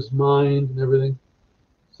gotten into his mind and everything.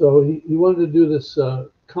 So he wanted to do this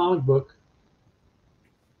comic book,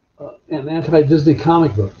 an anti-Disney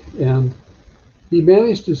comic book. And he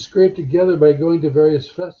managed to scrape together by going to various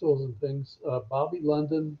festivals and things, Bobby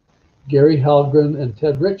London, Gary Halgren, and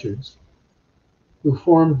Ted Richards, who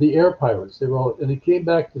formed the Air Pirates. They were all, and he came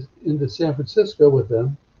back into San Francisco with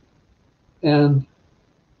them, and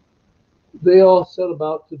they all set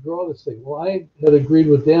about to draw this thing. Well, I had agreed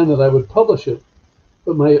with Dan that I would publish it,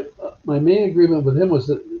 but my main agreement with him was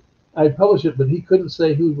that I'd publish it, but he couldn't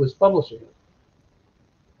say who was publishing it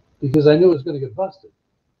because I knew it was going to get busted.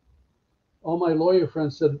 All my lawyer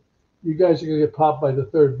friends said, "You guys are going to get popped by the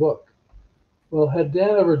third book." Well, had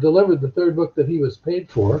Dan ever delivered the third book that he was paid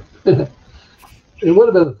for, it would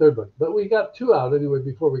have been the third book. But we got 2 out anyway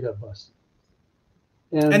before we got busted.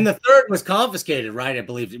 And the third was confiscated, right? I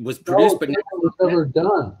believe it was produced, but it was never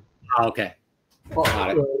done. Oh, okay.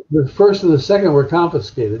 The first and the second were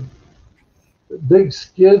confiscated. Big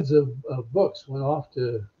skids of books went off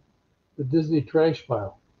to the Disney trash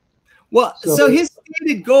pile. Well, so his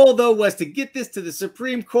stated goal, though, was to get this to the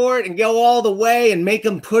Supreme Court and go all the way and make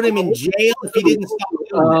him put him in jail if he didn't stop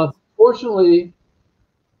doing it. Fortunately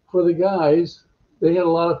for the guys, they had a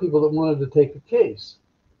lot of people that wanted to take the case.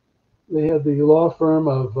 They had the law firm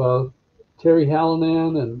of Terry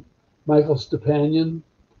Hallinan and Michael Stepanian.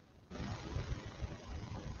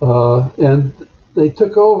 And they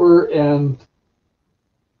took over and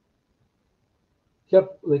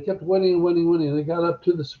they kept winning and winning and winning. They got up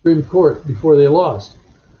to the Supreme Court before they lost.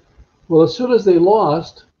 Well, as soon as they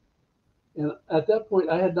lost, and at that point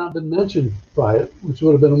I had not been mentioned by it, which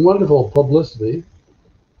would have been wonderful publicity.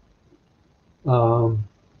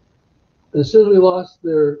 As soon as we lost,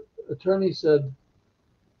 their attorney said,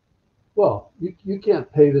 "Well, you can't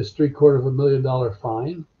pay this $750,000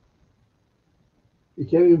 fine. You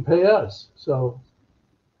can't even pay us. So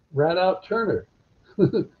rat out Turner."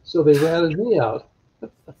 So they ratted me out.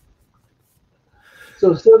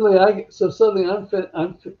 So suddenly I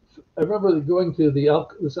remember going to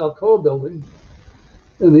this Alcoa building,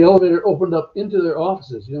 and the elevator opened up into their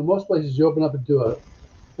offices. You know, most places you open up into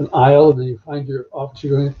an aisle and then you find your office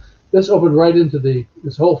you're going. This opened right into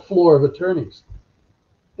this whole floor of attorneys,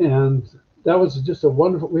 and that was just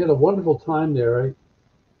we had a wonderful time there.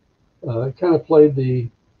 I kind of played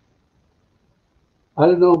I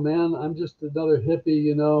don't know, man, I'm just another hippie,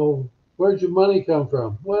 you know, where'd your money come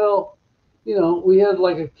from? Well, you know, we had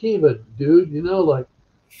like a Kiva, dude, you know, like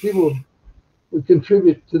people would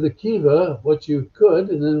contribute to the Kiva what you could,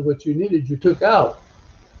 and then what you needed you took out.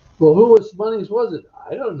 Well, whose monies was it?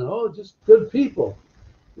 I don't know, just good people,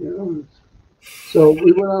 you know. So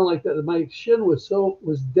we went on like that. My shin was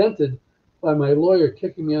dented by my lawyer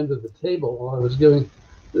kicking me under the table while I was giving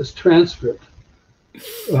this transcript.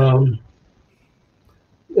 And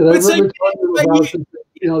I remember talking about,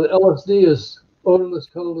 you know, the LSD is odorless,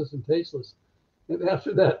 colorless, and tasteless. And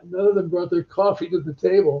after that, none of them brought their coffee to the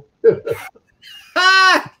table. It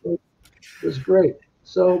was great.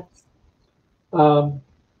 So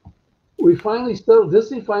we finally settled.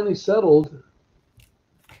 Disney finally settled,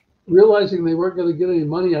 realizing they weren't going to get any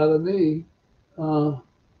money out of me.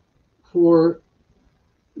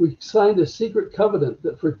 We signed a secret covenant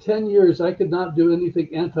that for 10 years I could not do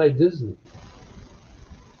anything anti-Disney,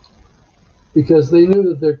 because they knew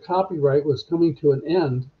that their copyright was coming to an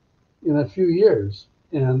end in a few years,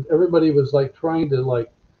 and everybody was like trying to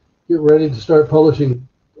like get ready to start publishing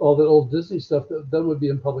all the old Disney stuff that then would be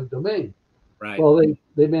in public domain. Right. Well,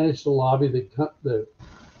 they managed to lobby the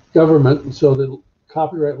government, and so the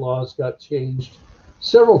copyright laws got changed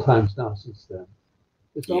several times now since then.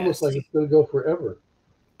 It's almost like it's going to go forever.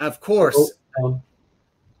 Of course. So,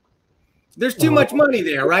 there's too much money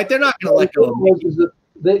there, right? They're not going to let go of me.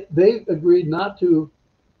 They agreed not to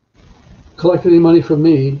collect any money from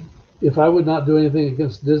me if I would not do anything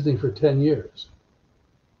against Disney for 10 years.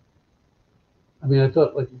 I mean, I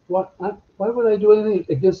thought, like, what? Why would I do anything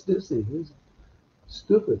against Disney? It's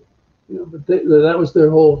stupid. But that was their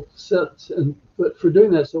whole set. But for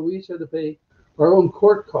doing that, so we each had to pay our own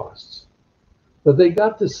court costs. But they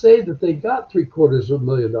got to say that they got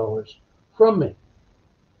 $750,000 from me,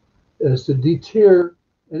 as to deter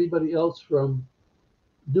anybody else from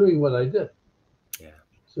doing what I did. Yeah.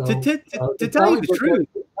 So to tell you the truth,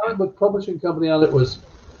 the comic book publishing company on it was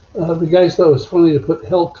the guys thought it was funny to put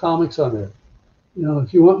Hell Comics on there.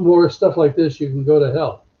 If you want more stuff like this, you can go to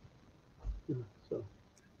hell.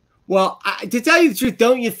 Well, to tell you the truth,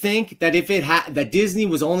 don't you think that if that Disney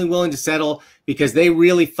was only willing to settle because they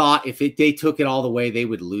really thought if they took it all the way, they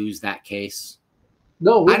would lose that case?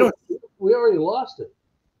 No, we already lost it.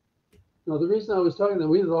 No, the reason I was talking to them,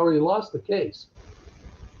 we had already lost the case.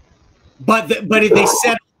 But if they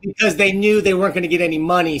settled because they knew they weren't going to get any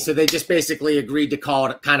money, so they just basically agreed to call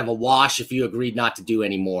it kind of a wash if you agreed not to do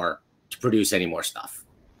any more, to produce any more stuff.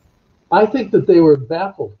 I think that they were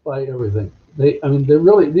baffled by everything.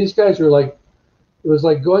 These guys were like, it was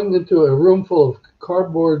like going into a room full of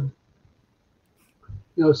cardboard,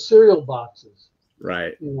 cereal boxes.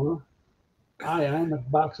 Right. I'm a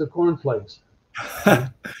box of cornflakes.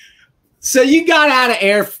 So you got out of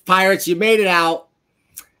Air Pirates, you made it out,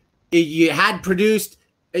 you had produced,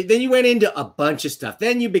 then you went into a bunch of stuff.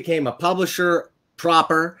 Then you became a publisher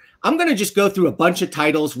proper. I'm going to just go through a bunch of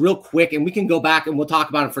titles real quick, and we can go back and we'll talk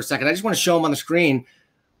about it for a second. I just want to show them on the screen.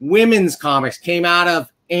 Women's comics came out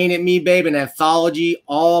of Ain't It Me, Babe, an anthology,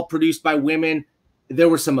 all produced by women. There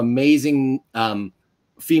were some amazing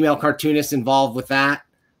female cartoonists involved with that.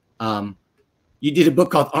 You did a book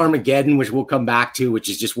called Armageddon, which we'll come back to, which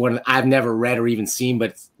is just one I've never read or even seen,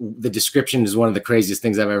 but the description is one of the craziest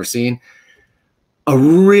things I've ever seen. A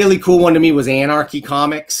really cool one to me was Anarchy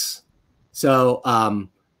Comics. So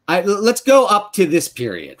let's go up to this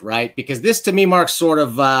period, right? Because this to me marks sort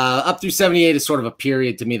of up through 78 is sort of a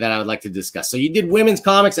period to me that I would like to discuss. So you did women's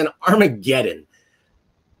comics and Armageddon.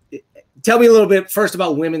 Tell me a little bit first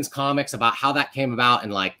about women's comics, about how that came about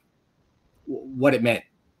and like what it meant.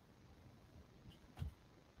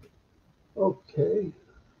 Okay.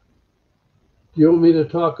 Do you want me to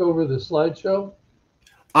talk over the slideshow?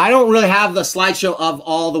 I don't really have the slideshow of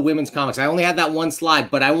all the women's comics. I only had that one slide,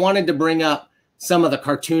 but I wanted to bring up some of the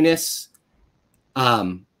cartoonists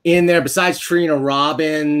in there, besides Trina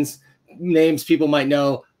Robbins, names people might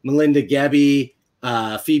know: Melinda Gebbie,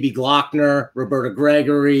 Phoebe Glockner, Roberta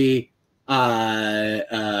Gregory,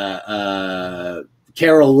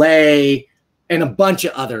 Carol Leigh, and a bunch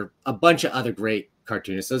of other great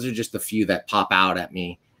cartoonists. Those are just a few that pop out at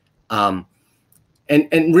me, and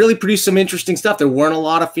really produced some interesting stuff. There weren't a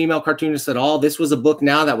lot of female cartoonists at all. This was a book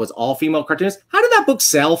now that was all female cartoonists. How did that book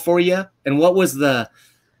sell for you? And what was the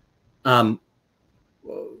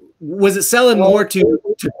was it selling more to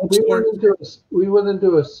we went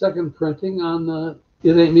into a second printing on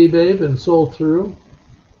It Ain't Me, Babe, and sold through.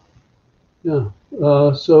 Yeah.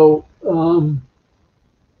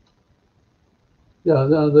 Yeah,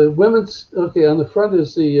 the women's, okay, on the front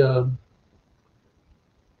is the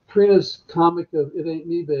Trina's comic of It Ain't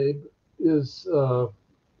Me, Babe, is, to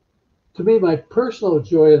me, my personal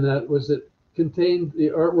joy in that was it contained the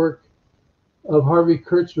artwork of Harvey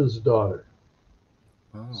Kurtzman's daughter.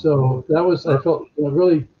 Oh. So that was, I felt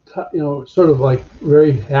really, sort of like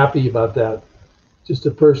very happy about that. Just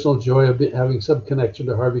a personal joy of having some connection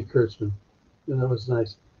to Harvey Kurtzman. And that was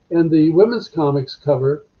nice. And the women's comics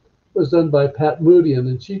cover was done by Pat Moodian,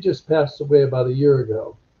 and she just passed away about a year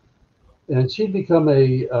ago. And she'd become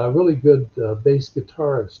a really good bass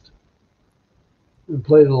guitarist and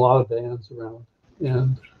played in a lot of bands around.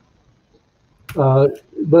 And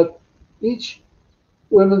but each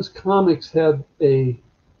women's comics had a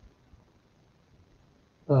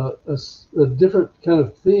different kind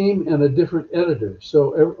of theme and a different editor.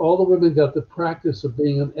 So all the women got the practice of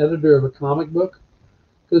being an editor of a comic book,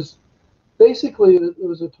 because basically it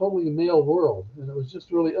was a totally male world, and it was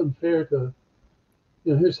just really unfair to,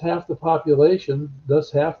 here's half the population,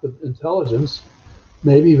 thus half the intelligence,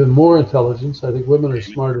 maybe even more intelligence. I think women are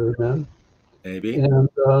smarter than men. Maybe. And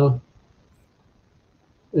the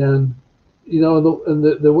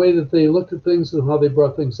way that they looked at things and how they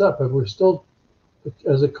brought things up, and we're still,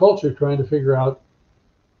 as a culture, trying to figure out,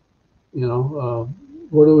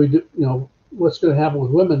 what do we do? What's going to happen with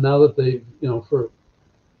women now that they,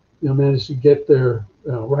 managed to get their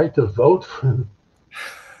right to vote.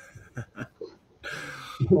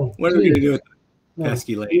 What are we going to do with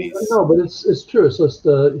pesky ladies? No, but it's true. It's just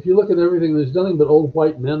if you look at everything, there's nothing but old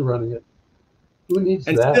white men running it. Who needs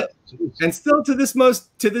that? And still to this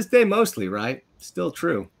day, mostly, right? Still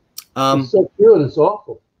true. It's so true, and it's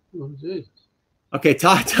awful. Oh, Jesus. Okay,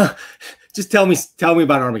 just tell me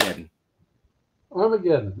about Armageddon.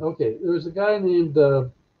 Armageddon. Okay, there was a guy named.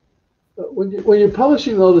 When you're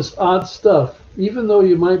publishing all this odd stuff, even though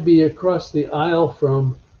you might be across the aisle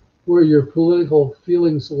from where your political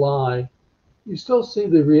feelings lie, you still see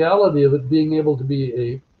the reality of it being able to be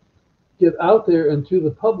a get out there and to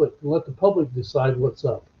the public and let the public decide what's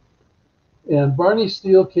up. And Barney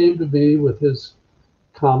Steele came to be with his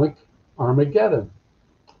comic Armageddon.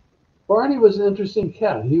 Barney was an interesting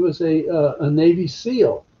cat. He was a Navy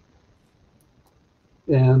SEAL,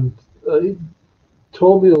 and he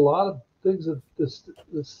told me a lot of things that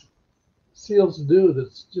this SEALs do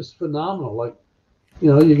that's just phenomenal. Like,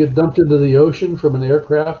 you get dumped into the ocean from an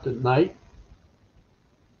aircraft at night,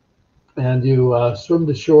 and you swim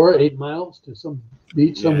to shore 8 miles to some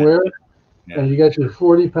beach somewhere, and you got your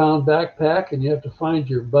 40-pound backpack, and you have to find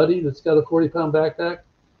your buddy that's got a 40-pound backpack,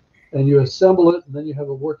 and you assemble it, and then you have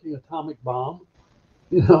a working atomic bomb,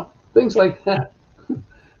 things like that.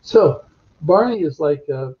 So Barney is like,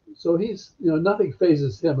 so he's, nothing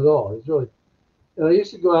phases him at all. He's really, and I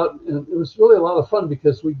used to go out, and it was really a lot of fun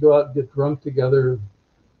because we'd go out and get drunk together,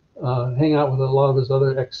 hang out with a lot of his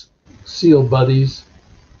other ex-SEAL buddies.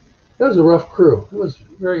 It was a rough crew. It was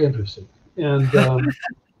very interesting. And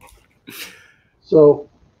so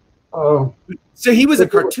he was a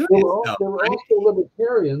cartoonist. They were also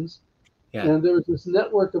libertarians. Yeah. And there was this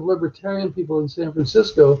network of libertarian people in San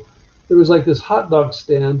Francisco. There was like this hot dog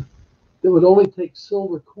stand that would only take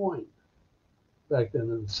silver coin back then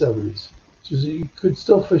in the 70s. So you could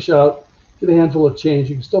still fish out, get a handful of change.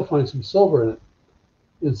 You could still find some silver in it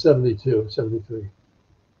in 72, 73.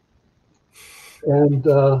 And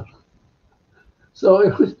so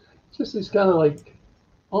it was just these kind of like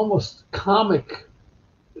almost comic,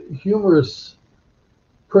 humorous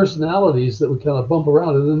personalities that would kind of bump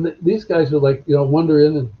around. And then these guys would like, wander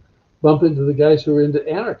in and bump into the guys who were into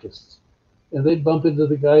anarchists. And they'd bump into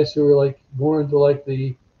the guys who were like more into like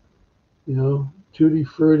the, tutti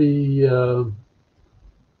frutti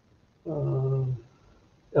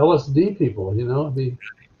LSD people,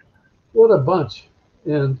 what a bunch.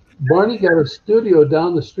 And Barney got a studio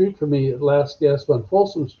down the street from me at Last Gasp on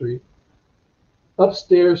Folsom Street,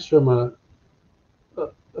 upstairs from a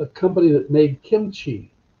company that made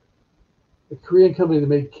kimchi, a Korean company that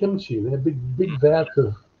made kimchi. They had big vats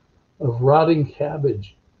of rotting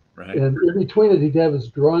cabbage. Right. And in between it, he'd have his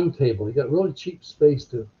drawing table. He got really cheap space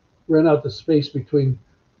to rent out the space between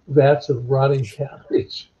vats of rotting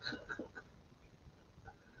cabbage.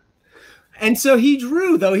 And so he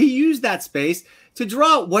drew, though, he used that space to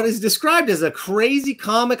draw what is described as a crazy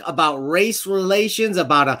comic about race relations,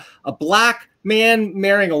 about a black man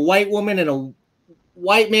marrying a white woman and a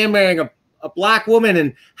white man marrying a black woman,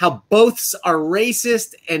 and how both are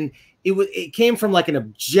racist. And it came from like an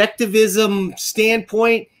objectivism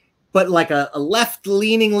standpoint, but like a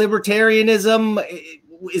left-leaning libertarianism.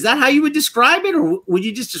 Is that how you would describe it, or would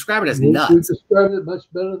you just describe it as nuts? You described it much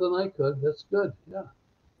better than I could. That's good, yeah.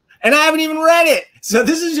 And I haven't even read it. So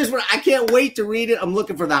this is just what I can't wait to read it. I'm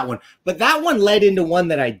looking for that one. But that one led into one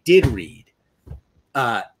that I did read,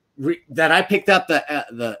 that I picked up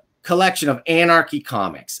the collection of Anarchy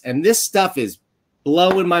comics. And this stuff is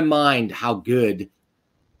blowing my mind how good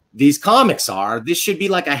these comics are. This should be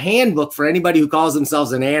like a handbook for anybody who calls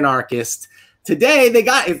themselves an anarchist. Today, they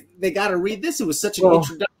got to read this. It was such an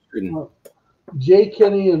introduction. Jay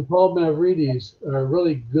Kinney and Paul Mavrides are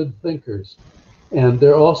really good thinkers. And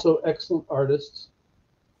they're also excellent artists.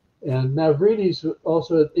 And Mavrides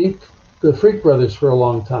also inked the Freak Brothers for a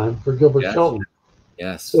long time for Gilbert Shelton.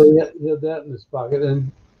 Yes. So he had that in his pocket.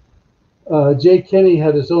 And Jay Kinney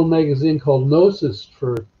had his own magazine called Gnosis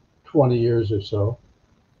for 20 years or so.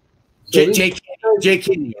 Jay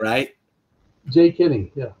Kinney, right? Jay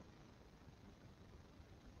Kinney, yeah.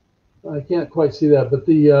 I can't quite see that, but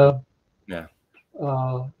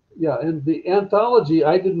yeah, and the anthology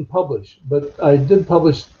I didn't publish, but I did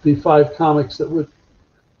publish the 5 comics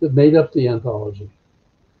that made up the anthology.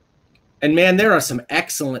 And man, there are some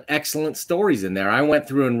excellent stories in there. I went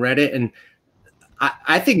through and read it, and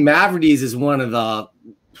I think Mavrides is one of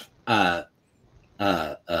the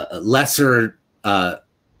lesser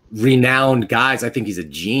renowned guys. I think he's a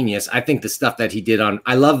genius. I think the stuff that he did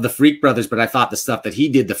I love the Freak Brothers, but I thought the stuff that he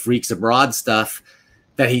did, the Freaks Abroad stuff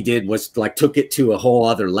that he did, was like took it to a whole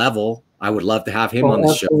other level. I would love to have him on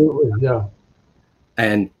the show. Yeah.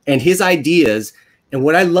 And his ideas, and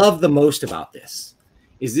what I love the most about this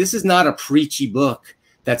is not a preachy book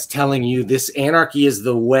that's telling you this anarchy is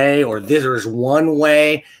the way, or there's one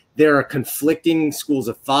way. There are conflicting schools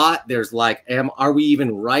of thought. There's like, are we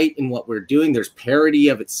even right in what we're doing? There's parody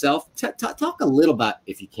of itself. Talk a little bit,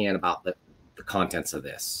 if you can, about the contents of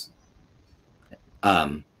this.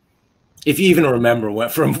 If you even remember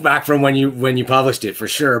what from back from when you published it, for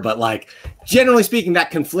sure. But like generally speaking,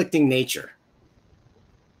 that conflicting nature.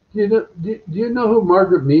 Do you know who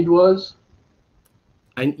Margaret Mead was?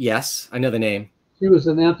 Yes, I know the name. She was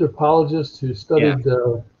an anthropologist who studied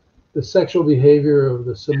the sexual behavior of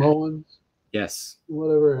the Samoans. Yes.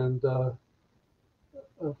 Whatever. And a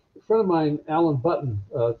friend of mine, Alan Button,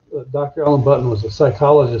 Dr. Alan Button, was a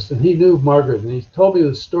psychologist, and he knew Margaret. And he told me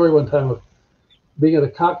this story one time of being at a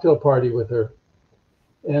cocktail party with her.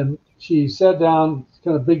 And she sat down,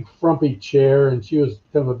 kind of big frumpy chair, and she was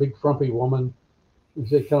kind of a big frumpy woman. And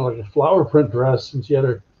she had kind of like a flower print dress, and she had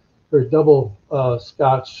her double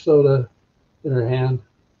Scotch soda in her hand.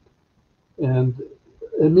 And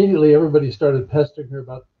immediately everybody started pestering her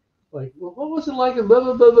about, like, well, what was it like, and blah,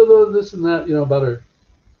 blah, blah, blah, blah, this and that, about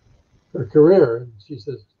her career. And she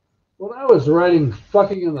says, when I was writing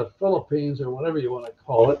Fucking in the Philippines, or whatever you want to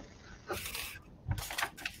call it,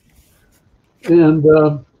 and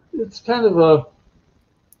it's kind of a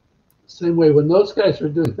same way when those guys were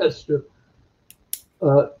doing that strip.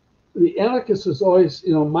 The Anarchist was always,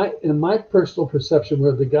 in my personal perception,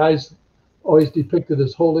 where the guys always depicted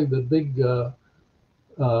as holding the big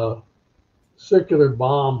circular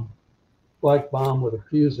bomb, black bomb with a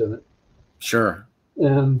fuse in it. Sure.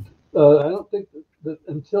 And I don't think that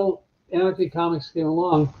until Anarchy Comics came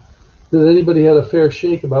along, that anybody had a fair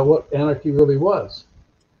shake about what Anarchy really was.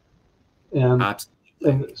 And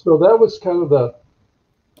so that was kind of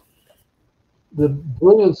the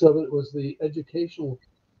brilliance of it, was the educational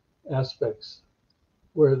aspects,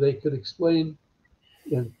 where they could explain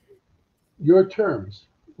in your terms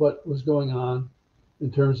what was going on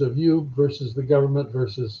in terms of you versus the government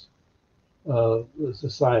versus the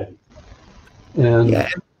society, and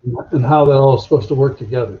how that all is supposed to work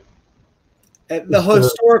together. And the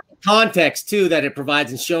historical context too that it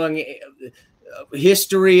provides in showing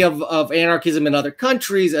history of anarchism in other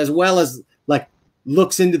countries, as well as like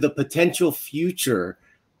looks into the potential future,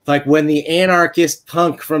 like when the anarchist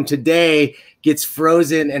punk from today gets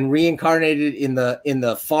frozen and reincarnated in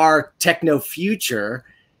the far techno future.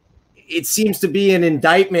 It seems to be an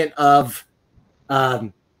indictment of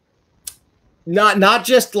not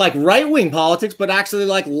just like right-wing politics, but actually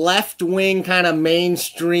like left-wing kind of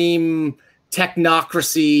mainstream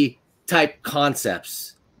technocracy type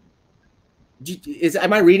concepts.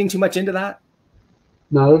 Am I reading too much into that?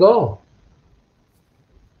 Not at all.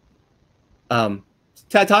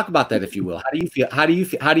 Talk about that, if you will. How do you feel? How do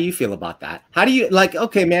you feel about that? How do you, like,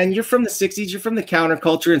 okay, man, you're from the 60s, you're from the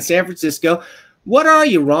counterculture in San Francisco. What are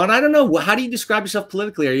you, Ron? I don't know. How do you describe yourself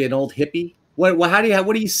politically? Are you an old hippie? How do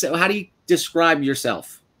you describe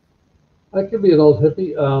yourself? I could be an old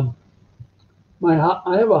hippie.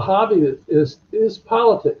 I have a hobby that is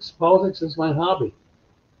politics. Politics is my hobby.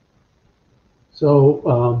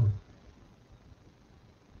 So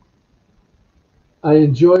I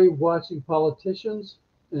enjoy watching politicians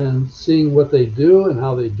and seeing what they do and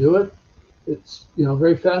how they do it. It's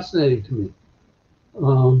very fascinating to me.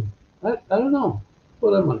 I don't know.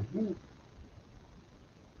 What am I?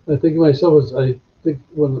 I think of myself as, I think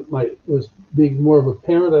when I was being more of a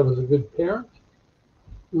parent, I was a good parent.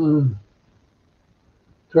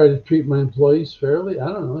 Try to treat my employees fairly. I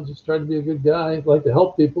don't know. Just try to be a good guy. I like to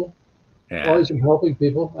help people. Yeah. Always am helping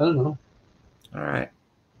people. I don't know. All right.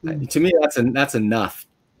 To me, that's enough,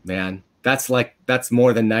 man. That's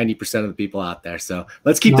more than 90% of the people out there. So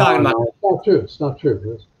let's keep talking about. It's not true. It's not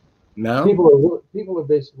true. No. People are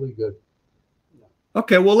basically good.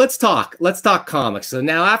 Okay, well, let's talk comics. So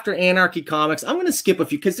now after Anarchy Comics, I'm going to skip a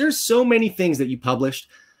few because there's so many things that you published.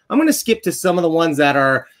 I'm going to skip to some of the ones that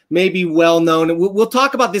are maybe well known. We'll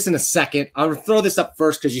talk about this in a second. I'll throw this up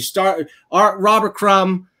first because Robert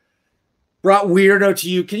Crumb brought Weirdo to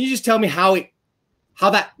you. Can you just tell me how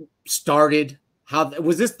that started? How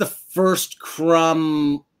was this the first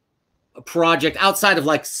Crumb project outside of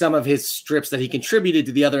like some of his strips that he contributed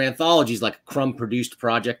to the other anthologies, like a Crumb produced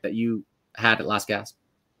project that you had at Last Gasp?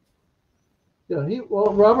 Yeah,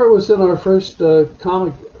 Robert was in our first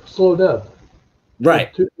comic, Slow Death,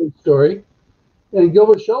 right? Two-page story, and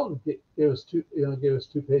Gilbert Sheldon gave us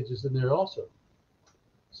two pages in there also.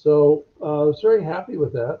 So I was very happy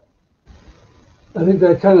with that. I think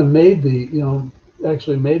that kind of made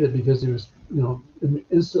actually made it because he was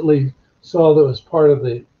instantly saw that it was part of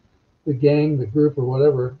the gang, the group, or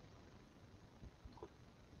whatever.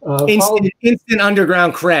 Instant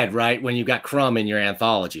underground cred, right? When you got Crumb in your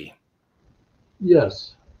anthology.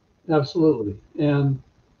 Yes, absolutely. And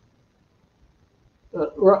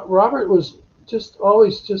Robert was just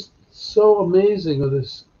always just so amazing with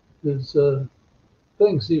his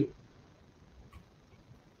things.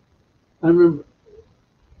 I remember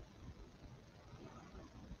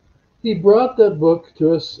he brought that book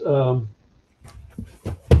to us.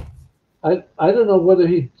 I don't know whether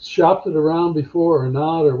he shopped it around before or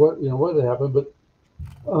not, or what had happened, but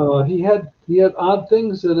he had odd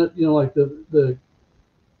things in it, like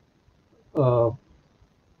uh,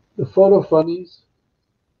 the photo funnies.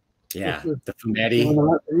 Yeah, the Fumetti.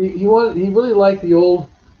 He really liked the old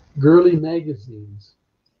girly magazines,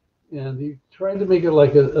 and he tried to make it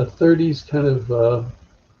like a 30s kind of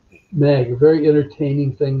mag, a very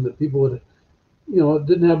entertaining thing that people would,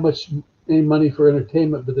 didn't have any money for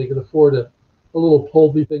entertainment, but they could afford a little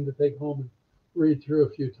pulpy thing to take home and read through a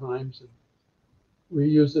few times and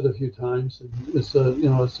reuse it a few times. And it's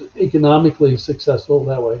economically successful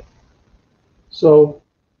that way. So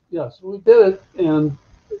yeah, so we did it, and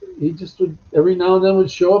he just would every now and then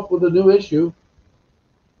would show up with a new issue,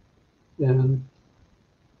 and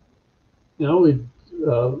we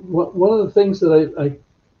one of the things that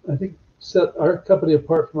I think set our company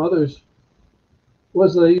apart from others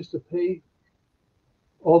was that I used to pay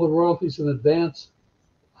all the royalties in advance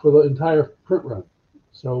for the entire print run.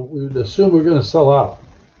 So we would assume we're going to sell out.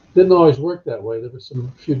 Didn't always work that way. There were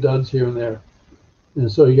some few duds here and there,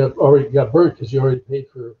 and so you already got burnt because you already paid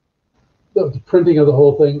for the printing of the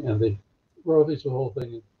whole thing and the royalties of the whole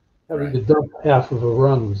thing. And having to dump half of a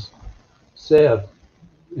run was sad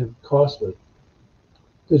and costly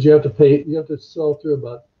because you have to sell through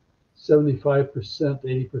about 75%,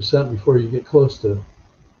 80% before you get close to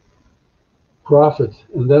profit,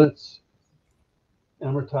 and then it's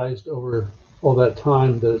amortized over all that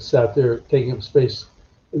time that it sat there taking up space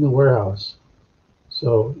in the warehouse.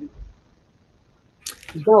 So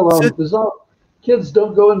kids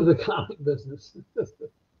don't go into the comic business.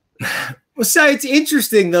 Well, so it's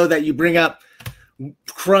interesting though that you bring up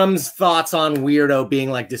Crumb's thoughts on Weirdo being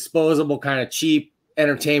like disposable, kind of cheap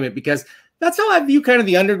entertainment, because that's how I view kind of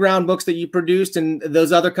the underground books that you produced and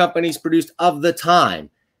those other companies produced of the time.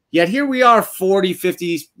 Yet here we are 40,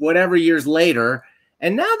 50, whatever years later.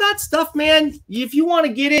 And now that stuff, man, if you want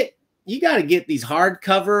to get it, you got to get these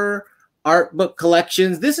hardcover art book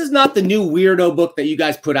collections. This is not the new Weirdo book that you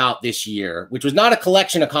guys put out this year, which was not a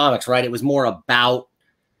collection of comics, right? It was more about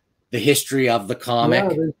the history of the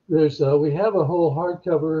comic. Yeah, we have a whole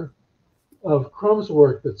hardcover of Crumb's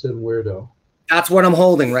work that's in Weirdo. That's what I'm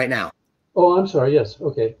holding right now. Oh, I'm sorry. Yes.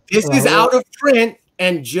 Okay. This is out of print.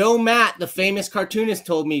 And Joe Matt, the famous cartoonist,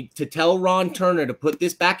 told me to tell Ron Turner to put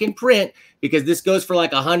this back in print because this goes for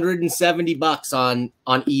like $170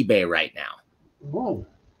 on eBay right now. Oh,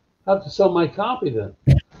 I have to sell my copy then.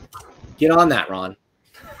 Get on that, Ron.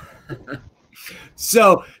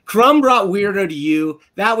 So Crumb brought Weirdo to you.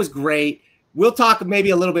 That was great. We'll talk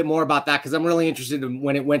maybe a little bit more about that because I'm really interested in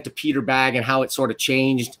when it went to Peter Bag and how it sort of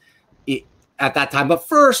changed it at that time. But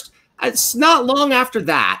first, it's not long after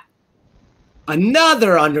that,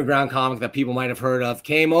 another underground comic that people might have heard of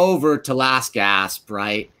came over to Last Gasp,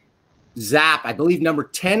 right? Zap, I believe number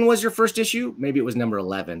 10 was your first issue. Maybe it was number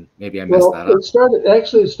 11. Maybe I messed that up. It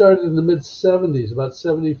started in the mid-70s, about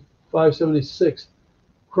 75, 76.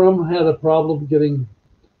 Crumb had a problem getting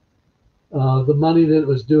the money that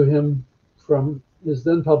was due him from his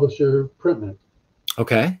then publisher, Printment.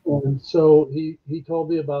 Okay. And so he told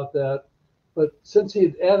me about that. But since he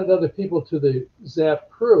had added other people to the Zap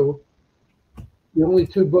crew, the only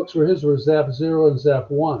two books were his were Zap 0 and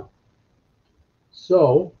Zap 1.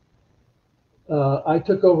 So I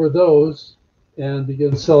took over those and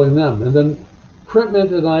began selling them. And then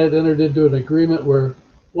Printment and I had entered into an agreement where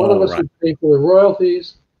one of us would pay for the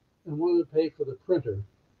royalties and one would pay for the printer.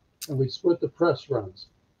 And we split the press runs.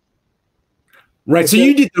 Right. So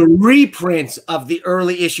you did the reprints of the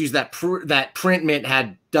early issues that Printment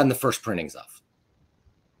had done the first printings of.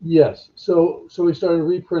 Yes. So we started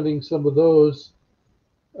reprinting some of those.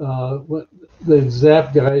 The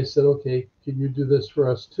Zap guys said, okay, can you do this for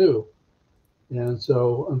us too? And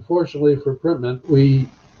so unfortunately for Printment,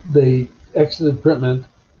 they exited Printment,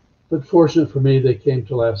 but fortunate for me, they came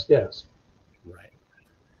to Last Gasp. Right.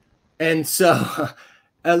 And so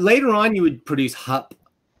later on, you would produce Hup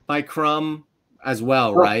by Crumb as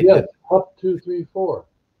well, right? Yes, Hup 2, 3, 4.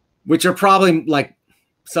 Which are probably like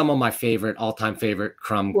some of my favorite, all-time favorite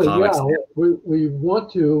Crumb comics. Yeah,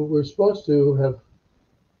 we're supposed to have,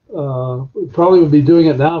 we probably would be doing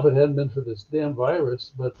it now if it hadn't been for this damn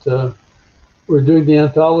virus, but we're doing the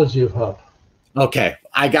anthology of Hup. Okay,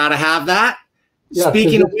 I gotta have that. Yeah,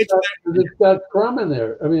 speaking of which, it's got Crumb in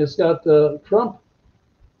there. I mean, it's got Trump.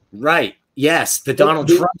 Right. Yes, the Donald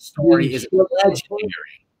Trump story is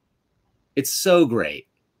legendary. It's so great.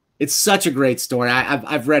 It's such a great story.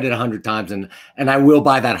 I've read it 100 times, and I will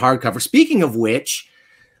buy that hardcover. Speaking of which,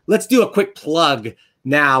 let's do a quick plug.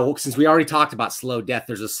 Now, since we already talked about slow death,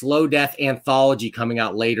 there's a slow death anthology coming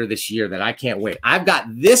out later this year that I can't wait. I've got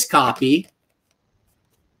this copy.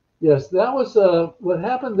 Yes, that was what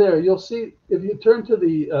happened there. You'll see if you turn to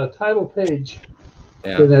the title page,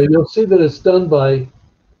 there, you'll see that it's done by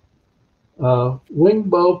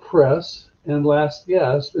Wingbow Press and Last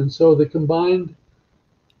Gasp, and so the combined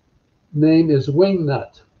name is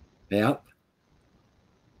Wingnut. Yeah.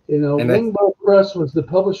 You know, Wingbow Press was the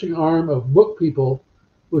publishing arm of Book People,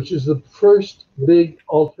 which is the first big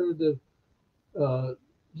alternative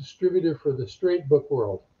distributor for the straight book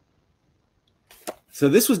world. So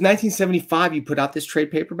this was 1975. You put out this trade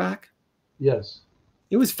paperback? Yes.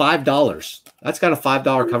 It was $5. That's got a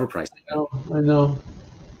 $5 cover price. I know.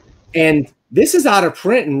 And this is out of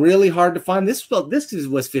print and really hard to find. This was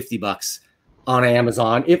 $50 on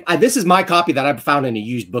Amazon. This is my copy that I found in a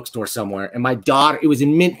used bookstore somewhere. And my daughter, it was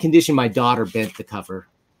in mint condition. My daughter bent the cover.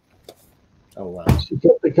 Oh, wow. She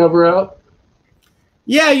kept the cover out?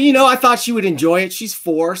 Yeah, you know, I thought she would enjoy it. She's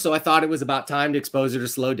 4, so I thought it was about time to expose her to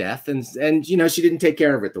slow death. And you know, she didn't take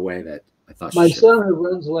care of it the way that I thought she should. My son, who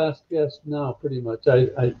runs Last Gasp now, pretty much,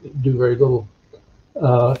 I do very little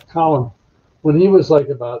column. When he was like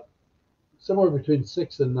about somewhere between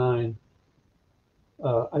 6 and 9,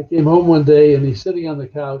 I came home one day and he's sitting on the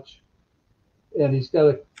couch and he's got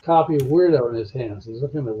a copy of Weirdo in his hands. He's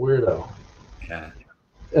looking at Weirdo. Yeah.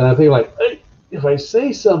 And I think, like, hey, if I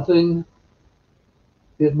say something,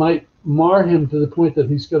 it might mar him to the point that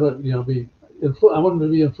he's going to, you know, be I want him to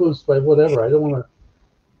be influenced by whatever. I don't want to,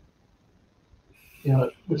 you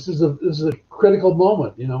know, this is a critical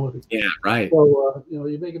moment, you know. Yeah, right. So, you know,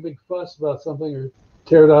 you make a big fuss about something or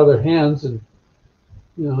tear it out of their hands, and,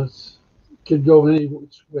 you know, it could go any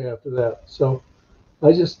which way after that. So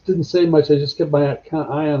I just didn't say much. I just kept my eye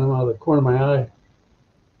on him out of the corner of my eye.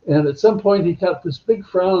 And at some point, he got this big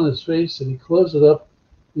frown on his face, and he closed it up,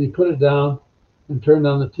 and he put it down and turned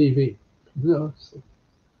on the TV. You know,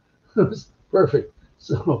 it was perfect.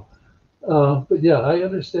 So, but yeah, I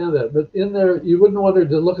understand that. But in there, you wouldn't want her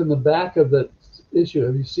to look in the back of that issue.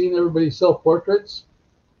 Have you seen everybody's self-portraits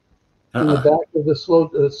in the back of the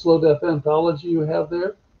slow death anthology you have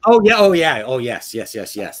there? Oh yeah, oh yeah, oh yes.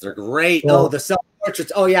 They're great. Oh, the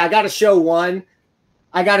self-portraits. Oh yeah, I got to show one.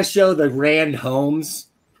 I got to show the Rand Holmes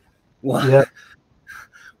one. Yeah.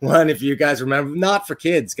 One, if you guys remember, not for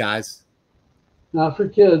kids, guys. Not for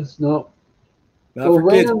kids, no. Not for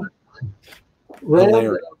kids. Rand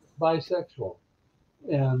was bisexual,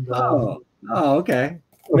 and okay.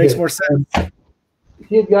 Makes more sense.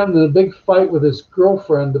 He had gotten in a big fight with his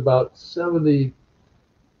girlfriend about 72,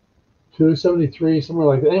 73, somewhere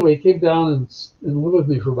like that. Anyway, he came down and lived with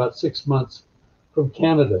me for about 6 months from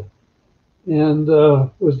Canada, and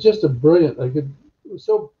it was just a brilliant. It was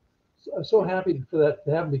so happy for that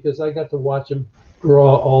to happen because I got to watch him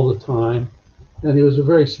draw all the time. And he was a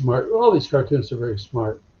very smart. All these cartoonists are very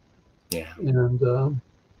smart, yeah, and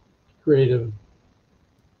creative.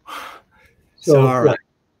 So all right,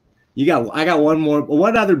 I got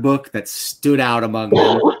one other book that stood out among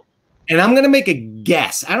them, and I'm going to make a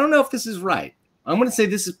guess. I don't know if this is right. I'm going to say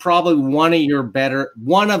this is probably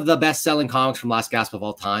one of the best-selling comics from Last Gasp of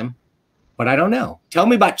all time, but I don't know. Tell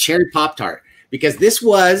me about Cherry Pop-Tart, because this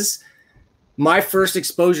was my first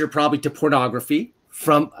exposure probably to pornography.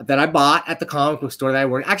 That I bought at the comic book store that I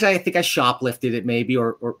worked. Actually, I think I shoplifted it maybe,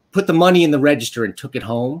 or put the money in the register and took it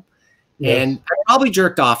home. Yes. And I probably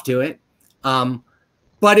jerked off to it.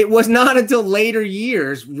 But it was not until later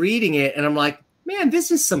years reading it, and I'm like, man, this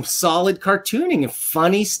is some solid cartooning and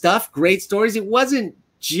funny stuff, great stories. It wasn't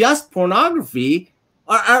just pornography,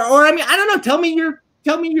 or I mean, I don't know. Tell me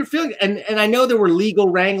your feeling. And I know there were legal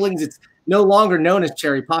wranglings. It's no longer known as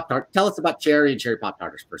Cherry Pop-Tart. Tell us about Cherry and Cherry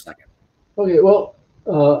Pop-Tarters for a second. Okay, well.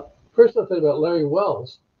 First, I'll tell you about Larry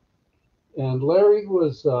Wells. And Larry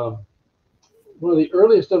was one of the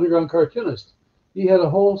earliest underground cartoonists. He had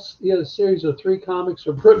a series of 3 comics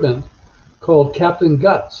from Britain called Captain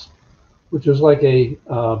Guts, which was like a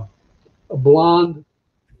blonde,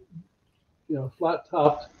 you know,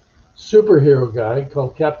 flat-topped superhero guy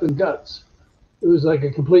called Captain Guts. It was like a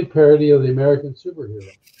complete parody of the American superhero.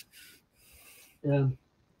 And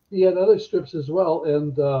he had other strips as well.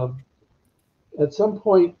 And at some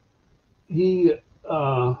point,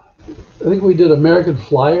 I think we did American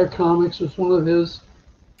Flyer comics was one of his,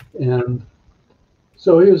 and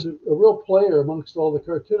so he was a real player amongst all the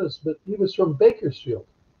cartoonists. But he was from Bakersfield,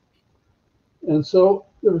 and so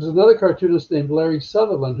there was another cartoonist named Larry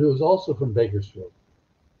Sutherland who was also from Bakersfield.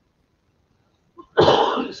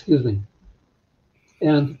 Excuse me.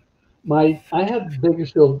 And I had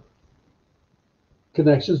Bakersfield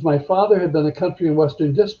connections. My father had been a country and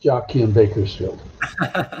western disc jockey in Bakersfield.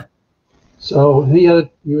 So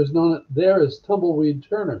he was known there as Tumbleweed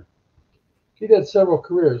Turner. He had several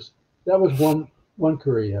careers. That was one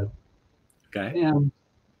career he had. Okay. And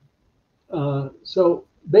so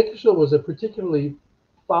Bakersfield was a particularly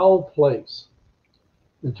foul place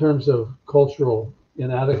in terms of cultural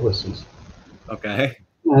inadequacies. Okay.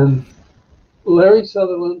 And Larry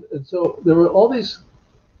Sutherland, and so there were all these.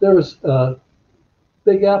 There was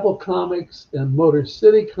Big Apple Comics and Motor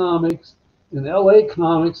City Comics and LA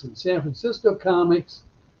Comics and San Francisco Comics.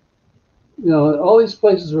 You know, all these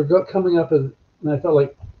places were coming up, and I felt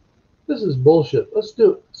like, this is bullshit. Let's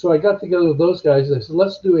do it. So I got together with those guys, and I said,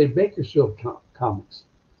 let's do a Bakersfield comics.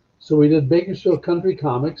 So we did Bakersfield Country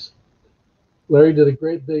Comics. Larry did a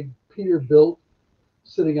great big Peterbilt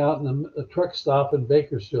sitting out in a truck stop in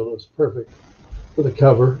Bakersfield. It was perfect for the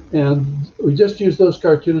cover. And we just used those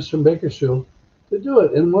cartoonists from Bakersfield to do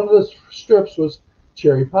it. And one of the strips was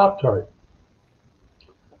Cherry Pop-Tart.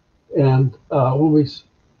 And when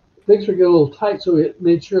things were getting a little tight, so we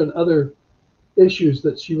made sure in other issues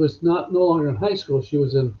that she was no longer in high school, she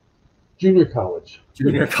was in junior college.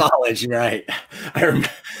 Junior college, right. I remember.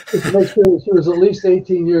 To make sure that she was at least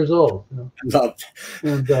 18 years old. You know?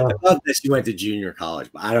 I love that she went to junior college,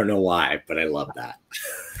 but I don't know why, but I love that.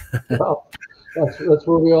 Well, that's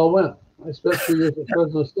where we all went. I spent 3 years at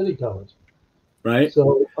Fresno City College. Right.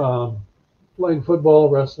 So playing football,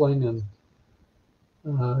 wrestling,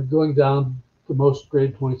 and going down the most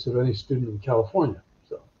grade points of any student in California.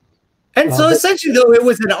 And so essentially, though, it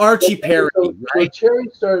was an Archie parody, right? So Cherry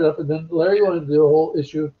started up, and then Larry wanted to do a whole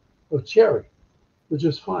issue of Cherry, which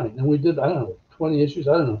is fine. And we did, I don't know, 20 issues,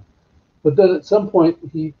 I don't know. But then at some point,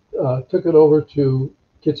 he took it over to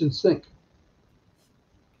Kitchen Sink.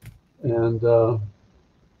 And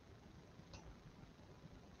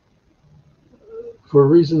for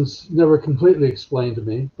reasons never completely explained to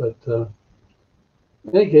me, but in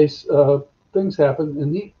any case, things happened,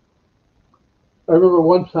 and I remember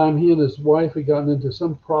one time he and his wife had gotten into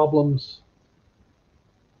some problems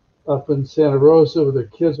up in Santa Rosa with their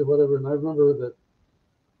kids or whatever, and I remember that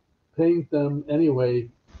paying them anyway,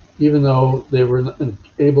 even though they were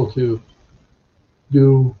able to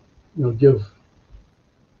do, give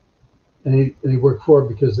any work for it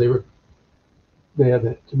because they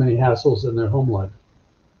had too many hassles in their home life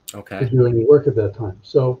to do any work at that time.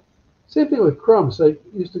 So same thing with Crumbs. I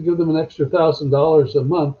used to give them an extra $1,000 a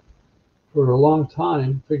month for a long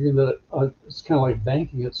time, figuring that it's kind of like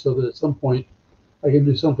banking it, so that at some point I can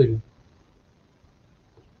do something.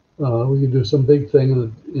 We can do some big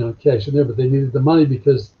thing and cash in there. But they needed the money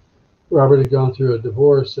because Robert had gone through a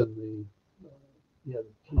divorce, and he had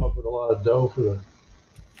come up with a lot of dough for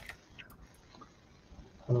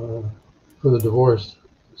the divorce.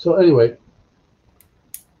 So anyway, it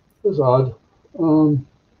was odd.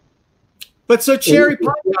 But so Cherry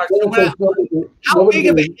Pop-Tart,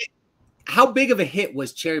 how big of a hit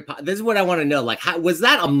was Cherry Pop? This is what I want to know. Like, was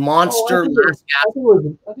that a monster? I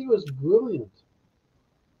think it was brilliant.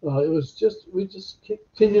 It was we just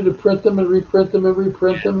continued to print them and reprint them and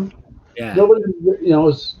reprint them. Yeah. Nobody, it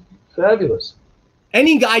was fabulous.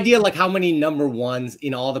 Any idea like how many number ones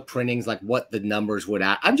in all the printings, like what the numbers would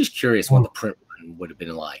add? I'm just curious what the print run would have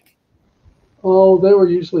been like. Oh, they were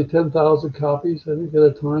usually 10,000 copies, I think, at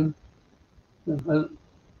a time.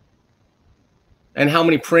 And how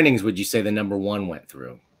many printings would you say the number one went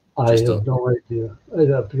through? I have no idea. I'd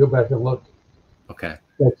have to go back and look. Okay.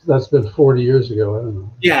 That's been 40 years ago. I don't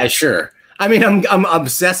know. Yeah, sure. I mean, I'm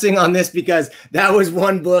obsessing on this because that was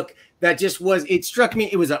one book that just was. It struck me.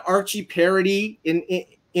 It was an Archie parody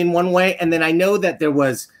in one way, and then I know that there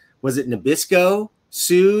was it Nabisco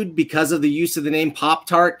sued because of the use of the name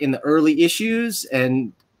Pop-Tart in the early issues,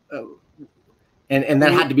 and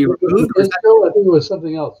that had to be removed. I think it was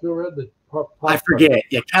something else. Who read the I forget.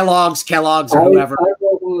 Yeah, Kellogg's or whoever. I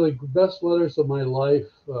wrote one of the best letters of my life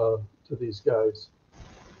to these guys.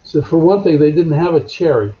 So for one thing, they didn't have a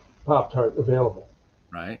Cherry Pop-Tart available.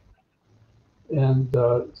 Right. And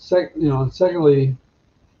secondly,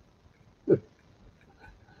 there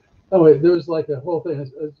was like a whole thing.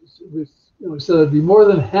 We said I'd be more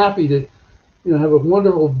than happy to, have a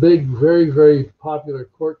wonderful, big, very, very popular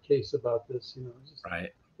court case about this. Just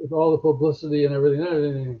right. With all the publicity and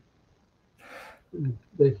everything.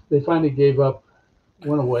 They finally gave up,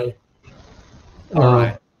 went away. All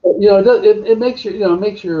right. It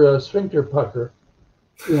makes your sphincter pucker,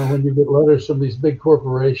 when you get letters from these big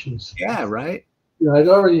corporations. Yeah, right. I'd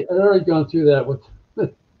already gone through that with.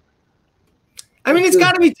 I mean, it's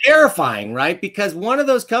got to be terrifying, right? Because one of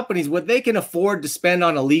those companies, what they can afford to spend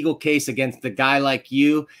on a legal case against a guy like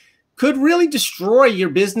you, could really destroy your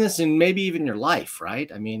business and maybe even your life,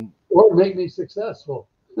 right? I mean, or make me successful.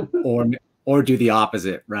 or do the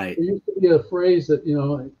opposite, right? There used to be a phrase that, you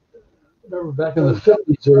know, I remember back in the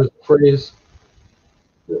 50s, there was a phrase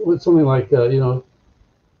that went something like, you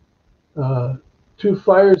know, 2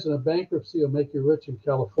 fires and a bankruptcy will make you rich in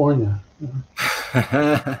California.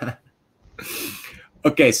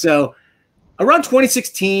 Okay, so around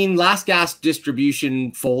 2016, last Gasp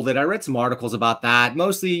distribution folded. I read some articles about that.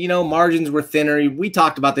 Mostly, you know, margins were thinner. We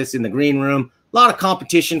talked about this in the green room. A lot of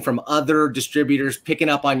competition from other distributors picking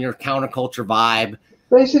up on your counterculture vibe.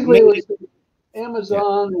 Basically, it was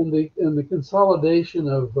Amazon and the consolidation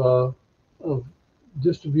of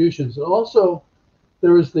distributions. And also,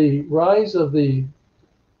 there was the rise of the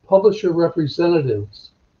publisher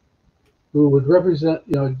representatives who would represent,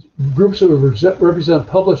 you know, groups that would represent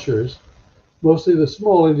publishers, mostly the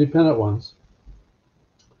small independent ones.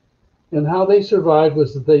 And how they survived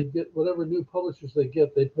was that they get whatever new publishers they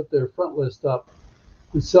get, they put their front list up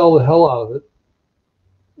and sell the hell out of it.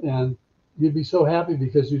 And you'd be so happy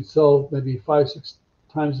because you'd sell maybe 5, 6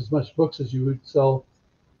 times as much books as you would sell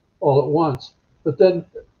all at once. But then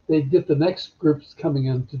they'd get the next groups coming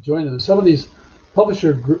in to join them. Some of these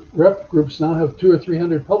publisher rep groups now have 200 or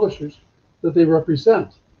 300 publishers that they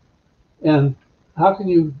represent. And how can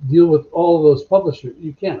you deal with all of those publishers?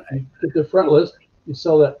 You can't. You get their front list, you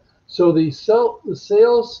sell that. So the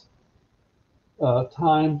sales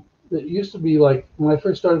time that used to be like when I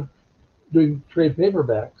first started doing trade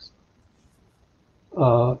paperbacks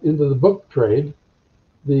into the book trade,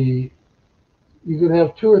 you could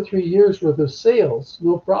have 2 or 3 years worth of sales,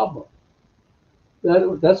 no problem.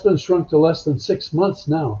 That's been shrunk to less than 6 months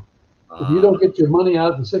now. If you don't get your money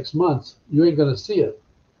out in 6 months, you ain't going to see it.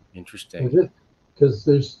 Interesting. Because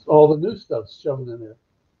there's all the new stuff shoving in there.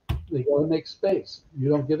 They got to make space. You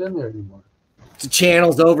don't get in there anymore. The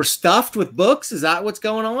channel's overstuffed with books. Is that what's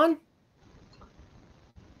going on?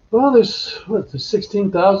 Well, there's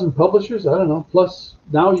 16,000 publishers. I don't know. Plus,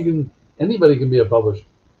 now anybody can be a publisher.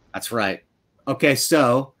 That's right. Okay,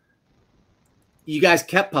 so you guys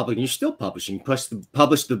kept publishing. You're still publishing. You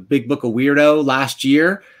published the Big Book of Weirdo last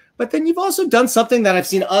year, but then you've also done something that I've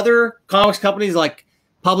seen other comics companies like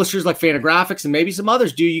publishers like Fantagraphics and maybe some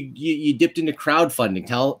others do. You dipped into crowdfunding.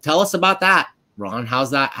 Tell us about that, Ron.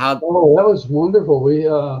 How's that? Oh, that was wonderful.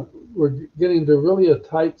 We're getting to really a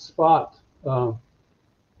tight spot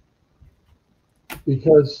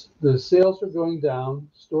because the sales are going down,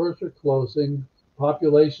 stores are closing,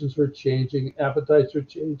 populations were changing, appetites are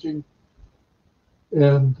changing,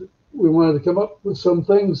 and we wanted to come up with some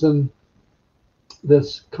things, and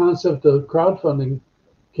this concept of crowdfunding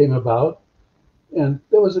came about. And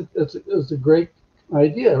it was a great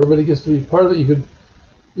idea. Everybody gets to be part of it. You could,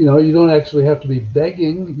 you know, you don't actually have to be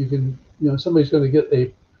begging. You can, you know, somebody's going to get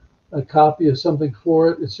a copy of something for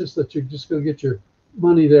it. It's just that you're just going to get your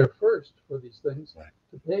money there first for these things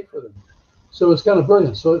to pay for them. So it's kind of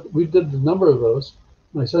brilliant. So we did a number of those.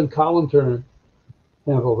 My son Colin Turner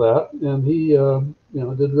handled that, and he, you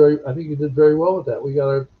know, I think he did very well with that. We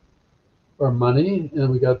got our money,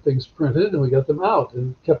 and we got things printed, and we got them out,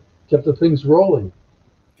 and kept the things rolling.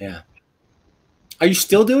 Yeah. Are you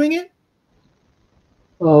still doing it?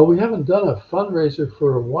 We haven't done a fundraiser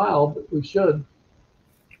for a while, but we should.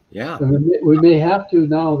 Yeah. And we may have to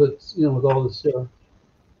now that, you know, with all this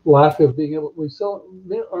lack of being able,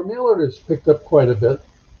 our mail orders picked up quite a bit.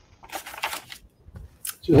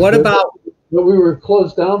 What about? But we were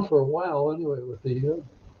closed down for a while anyway with the.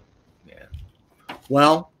 Yeah.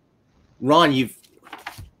 Well, Ron, we've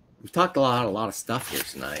talked a lot of stuff here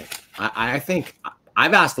tonight. I think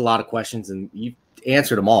I've asked a lot of questions and you've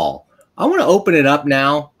answered them all. I want to open it up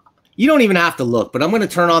now. You don't even have to look, but I'm going to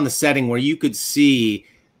turn on the setting where you could see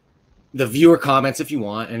the viewer comments if you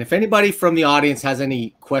want. And if anybody from the audience has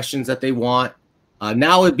any questions that they want,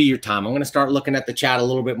 now would be your time. I'm going to start looking at the chat a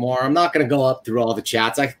little bit more. I'm not going to go up through all the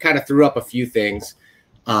chats. I kind of threw up a few things.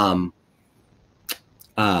 You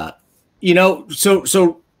know,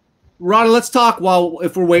 so Ron, let's talk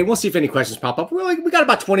if we're waiting. We'll see if any questions pop up. We got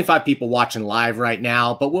about 25 people watching live right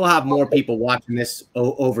now, but we'll have more people watching this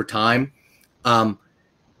over time. Tell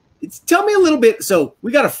me a little bit. So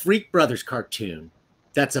we got a Freak Brothers cartoon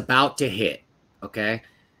that's about to hit. Okay.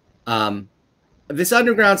 This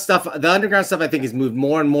underground stuff, the underground stuff, I think has moved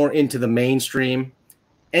more and more into the mainstream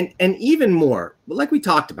and even more, like we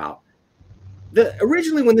talked about.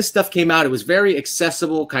 Originally, when this stuff came out, it was very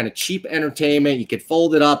accessible, kind of cheap entertainment. You could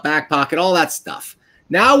fold it up, back pocket, all that stuff.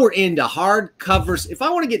 Now we're into hardcovers. If I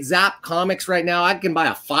want to get Zap comics right now, I can buy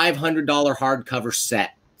a $500 hardcover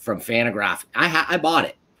set from Fantagraphics. I bought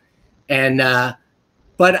it. And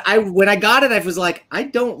But when I got it, I was like, I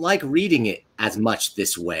don't like reading it as much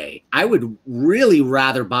this way. I would really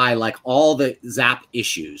rather buy like all the Zap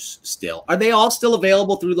issues still. Are they all still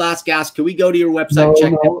available through Last Gasp? Can we go to your website and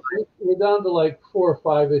check them? We're down to like 4 or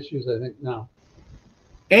 5 issues, I think, now.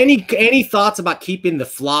 Any thoughts about keeping the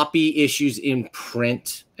floppy issues in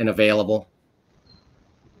print and available?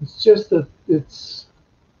 It's just that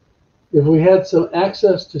if we had some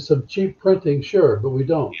access to some cheap printing, sure, but we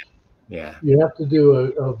don't. Yeah. You have to do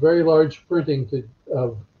a very large printing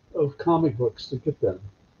of comic books to get them.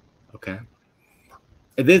 Okay.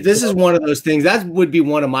 This is one of those things. That would be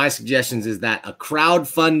one of my suggestions, is that a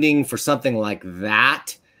crowdfunding for something like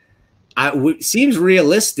that seems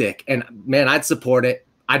realistic. And man, I'd support it.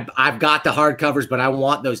 I've got the hardcovers, but I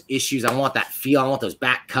want those issues. I want that feel. I want those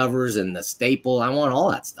back covers and the staple. I want all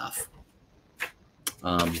that stuff.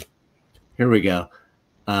 Here we go.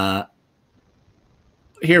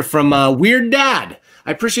 Here from Weird Dad.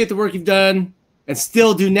 I appreciate the work you've done and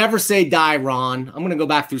still do never say die, Ron. I'm going to go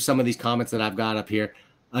back through some of these comments that I've got up here.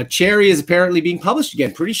 Cherry is apparently being published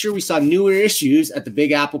again. Pretty sure we saw newer issues at the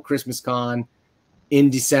Big Apple Christmas Con in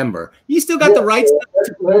December. You still got the rights?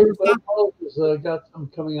 Larry has got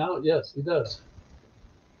some coming out. Yes, he does.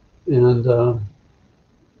 And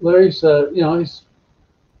Larry's, he's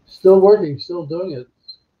still working, still doing it.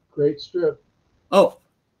 Great strip. Oh,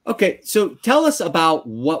 okay. So tell us about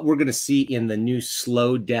what we're going to see in the new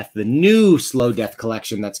Slow Death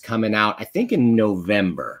collection that's coming out, I think in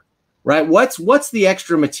November, right? What's the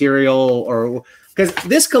extra material, or because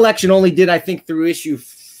this collection only did, I think, through issue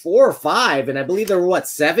 4 or 5, and I believe there were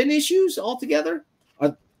 7 issues altogether?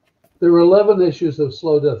 There were 11 issues of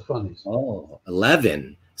Slow Death Funnies. Oh,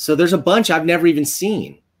 11. So there's a bunch I've never even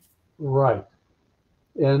seen. Right.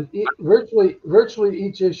 And virtually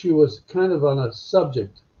each issue was kind of on a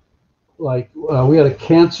subject. Like we had a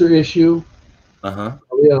cancer issue. Uh-huh.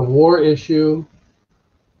 We had a war issue.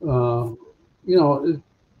 If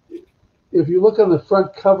you look on the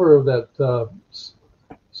front cover of that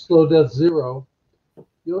Slow Death Zero,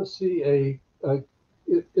 you'll see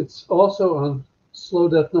it's also on Slow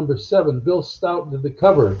Death number 7. Bill Stout did the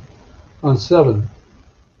cover on 7.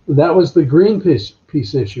 That was the Greenpeace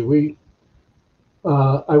issue.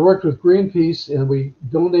 I worked with Greenpeace, and we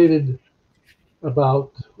donated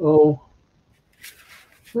about 3,000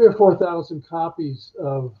 or 4,000 copies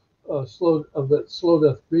of that Slow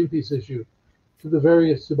Death Greenpeace issue to the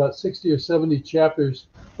various, about 60 or 70 chapters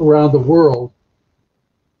around the world,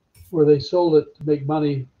 where they sold it to make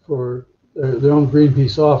money for their own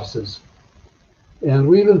Greenpeace offices. And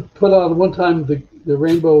we even put on one time the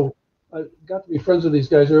Rainbow. I got to be friends with these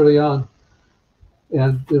guys early on.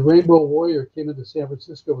 And the Rainbow Warrior came into San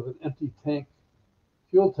Francisco with an empty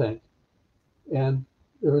fuel tank. And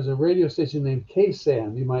there was a radio station named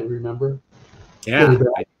KSAN, you might remember. Yeah,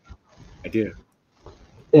 I do.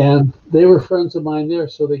 And they were friends of mine there,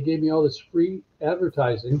 so they gave me all this free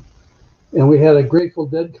advertising. And we had a Grateful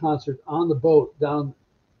Dead concert on the boat down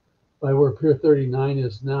by where Pier 39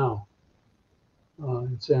 is now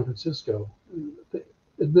in San Francisco. The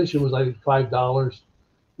admission was, I think, $5.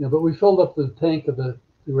 But we filled up the tank of the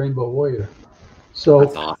Rainbow Warrior. So,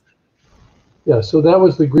 that's awesome. Yeah, so that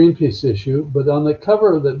was the Greenpeace issue. But on the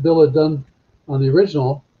cover that Bill had done on the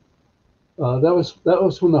original, that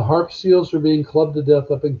was when the harp seals were being clubbed to death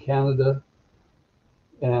up in Canada,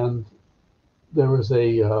 and there was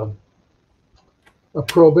a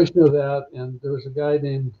prohibition of that. And there was a guy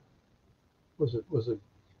named was it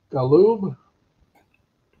Galoob,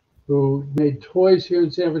 who made toys here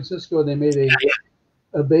in San Francisco, and they made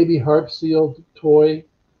a baby harp seal toy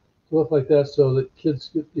to look like that, so that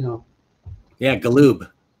kids get, yeah, Galoob,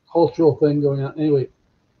 cultural thing going on. Anyway,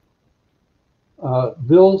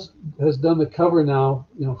 Bill has done the cover now,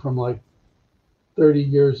 from like 30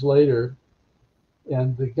 years later,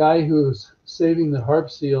 and the guy who's saving the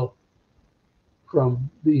harp seal from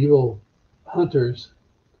the evil hunters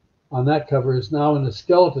on that cover is now in a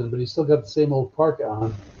skeleton, but he's still got the same old parka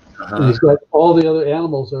on. And he's got all the other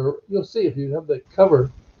animals. You'll see if you have the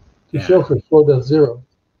cover to show for Slow Death Zero.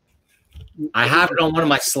 I have it on one of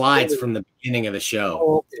my slides from the beginning of the show.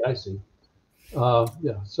 Oh, okay, I see.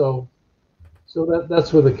 So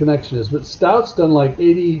that's where the connection is. But Stout's done like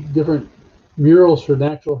 80 different murals for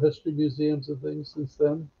natural history museums and things since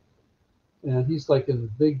then, and he's like in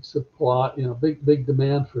big supply, big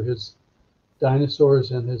demand for his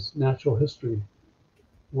dinosaurs and his natural history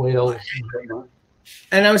whales and whatnot.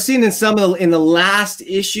 And I was seeing in the last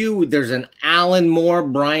issue, there's an Alan Moore,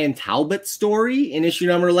 Brian Talbot story in issue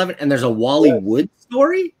number 11, and there's a Wally Wood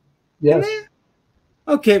story. Yes.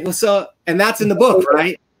 Okay, well, and that's in the book,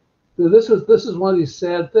 right? This is one of these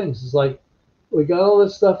sad things. It's like we got all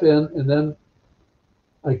this stuff in, and then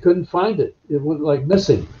I couldn't find it. It went like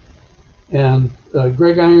missing. And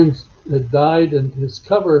Greg Irons had died, and his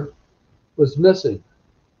cover was missing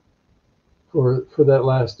for that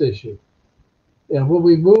last issue. And when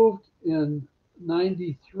we moved in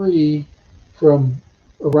 '93 from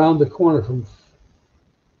around the corner from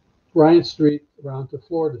Bryant Street around to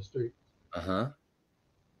Florida Street,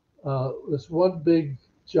 this one big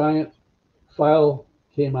giant file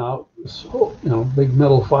came out, this whole, big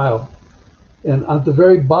metal file. And at the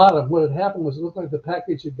very bottom, what had happened was it looked like the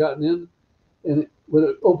package had gotten in, and when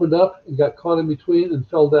it opened up and got caught in between and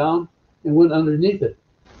fell down and went underneath it.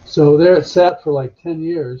 So there it sat for like 10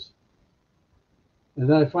 years. And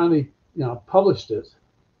then I finally, published it.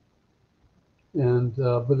 And,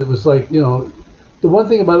 but it was like, the one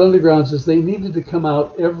thing about undergrounds is they needed to come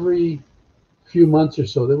out every few months or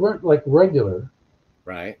so. They weren't like regular.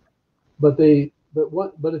 Right. But if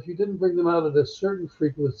you didn't bring them out at a certain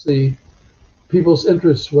frequency, people's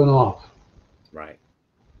interests went off. Right.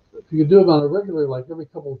 If you could do them on a regular, like every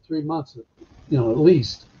couple of 3 months, at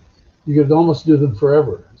least, you could almost do them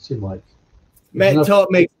forever, it seemed like. Makes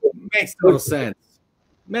total sense.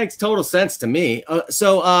 Makes total sense to me.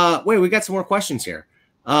 Wait, we got some more questions here.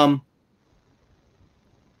 Ron,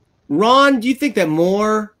 do you think that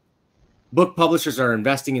more book publishers are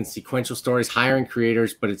investing in sequential stories, hiring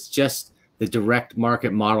creators, but it's just the direct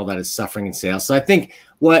market model that is suffering in sales? So I think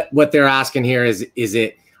what they're asking here is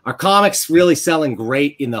are comics really selling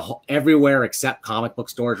great in the everywhere except comic book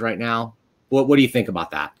stores right now? What do you think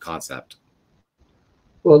about that concept?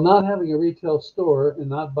 Well, not having a retail store and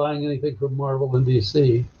not buying anything from Marvel and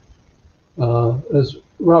DC, as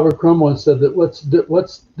Robert Crumb once said, that what's the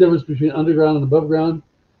difference between underground and above ground?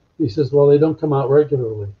 He says, well, they don't come out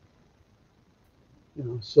regularly.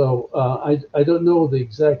 So I don't know the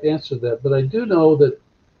exact answer to that, but I do know that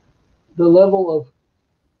the level of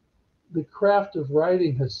the craft of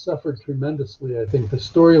writing has suffered tremendously. I think the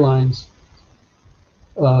storylines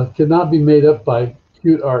cannot be made up by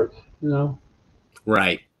cute art,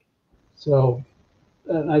 Right. So,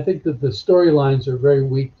 and I think that the storylines are very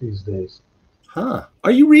weak these days. Huh.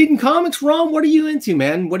 Are you reading comics, Ron? What are you into,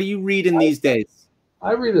 man? What are you reading these days?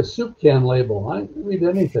 I read a soup can label. I read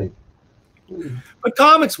anything. But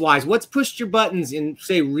comics-wise, what's pushed your buttons in,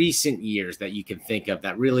 say, recent years that you can think of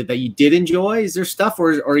that you did enjoy? Is there stuff,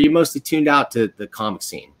 or are you mostly tuned out to the comic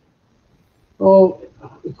scene? Oh,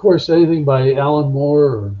 of course, anything by Alan Moore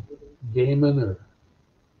or Gaiman or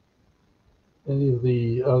any of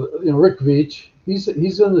the Rick Veitch. He's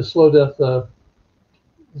in the Slow Death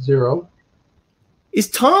Zero. Is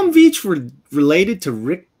Tom Veitch related to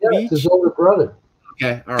Rick Veitch? His older brother.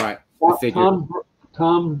 Okay, all right.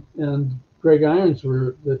 Tom and Greg Irons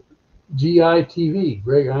were the GI TV.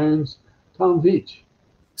 Greg Irons, Tom Veitch.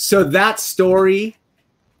 So that story,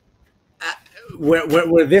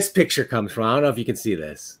 where this picture comes from, I don't know if you can see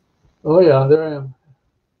this. Oh yeah, there I am.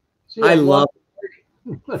 See, I love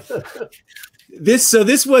this. So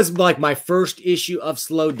this was like my first issue of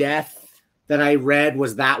Slow Death that I read,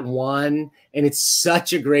 was that one, and it's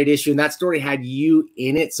such a great issue, and that story had you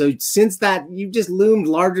in it. So since that, you've just loomed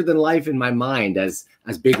larger than life in my mind as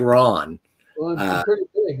Big Ron. Well, I'm pretty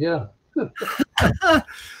big, yeah.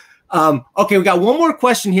 Okay, we got one more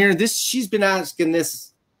question here. She's been asking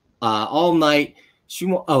this all night.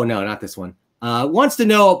 Oh no, not this one. Wants to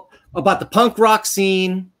know about the punk rock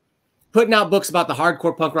scene, putting out books about the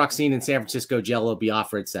hardcore punk rock scene in San Francisco, Jello,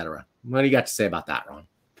 Biafra, etc. What do you got to say about that, Ron?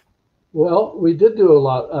 Well, we did do a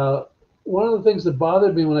lot. One of the things that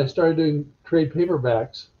bothered me when I started doing trade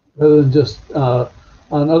paperbacks, rather than just on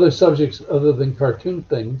other subjects other than cartoon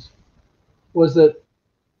things, was that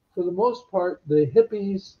for the most part, the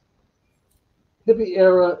hippie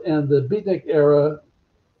era and the beatnik era,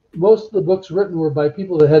 most of the books written were by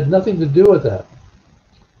people that had nothing to do with that.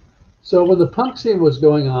 So when the punk scene was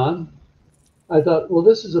going on, I thought, well,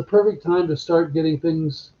 this is a perfect time to start getting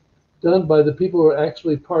things done by the people who are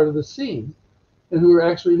actually part of the scene and who are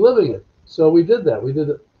actually living it. So we did that. We did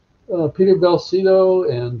Peter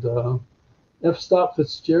Belcito and F. Stop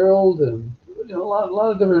Fitzgerald and a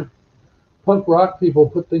lot of different punk rock people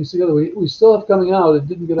put things together. We still have coming out. It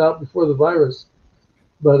didn't get out before the virus,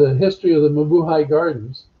 but a history of the Mabuhay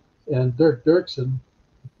Gardens, and Dirk Dirksen,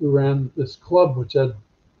 who ran this club which had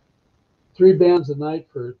 3 bands a night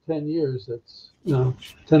for 10 years. That's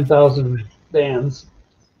 10,000 bands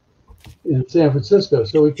in San Francisco.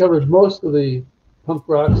 So we covered most of the punk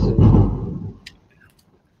rock scene.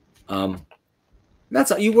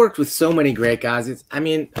 That's you worked with so many great guys. Just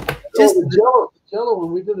Jello,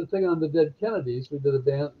 when we did a thing on the Dead Kennedys, we did a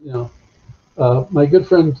band. My good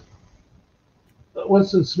friend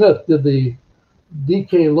Winston Smith did the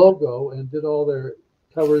DK logo and did all their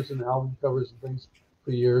covers and album covers and things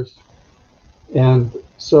for years. And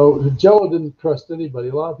so Jello didn't trust anybody.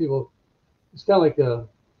 A lot of people, it's kind of like a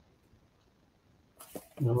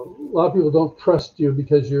lot of people don't trust you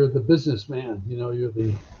because you're the businessman. You're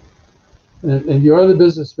the and you are the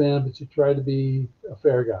businessman, but you try to be a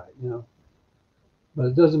fair guy. But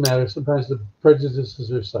it doesn't matter. Sometimes the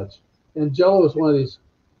prejudices are such. And Jello is one of these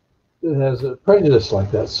that has a prejudice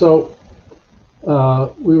like that. So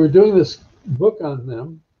we were doing this book on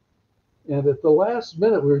them, and at the last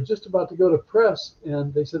minute, we were just about to go to press,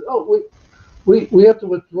 and they said, "Oh, we have to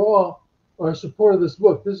withdraw our support of this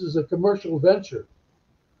book. This is a commercial venture."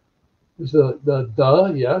 There's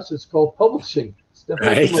yes, it's called publishing. It's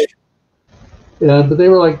definitely right. Yeah, but they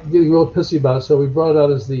were like getting real pissy about it, so we brought it out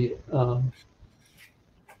as the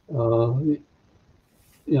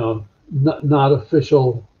not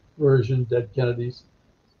official version, Dead Kennedys.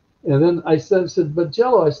 And then I said, but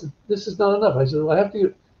Jello, I said, this is not enough. I said, well,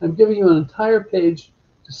 I'm giving you an entire page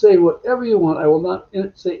to say whatever you want. I will not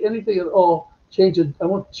say anything at all. I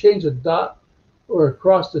won't change a dot or a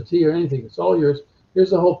cross to T or anything. It's all yours.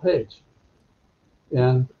 Here's the whole page.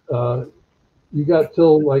 And you got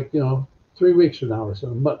till 3 weeks from now or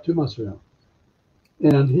so, 2 months from now.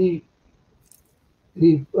 And he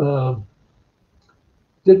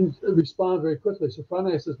didn't respond very quickly. So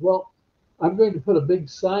finally I said, well, I'm going to put a big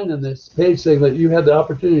sign on this page saying that you had the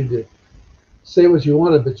opportunity to say what you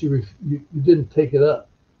wanted, but you didn't take it up.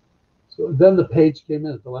 So then the page came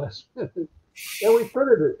in at the last minute. And we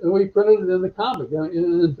printed it. And we printed it in the comic,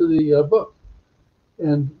 into the book.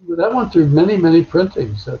 And that went through many, many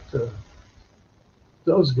printings. That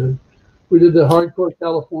was good. We did the Hardcore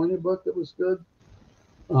California book. That was good.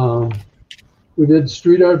 We did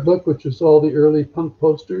Street Art book, which was all the early punk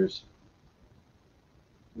posters.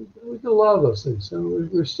 We did a lot of those things. So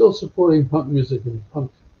we're still supporting punk music and punk,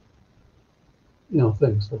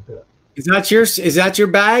 things like that. Is that your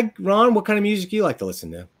bag, Ron? What kind of music do you like to listen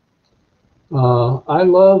to? I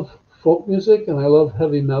love folk music and I love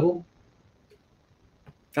heavy metal.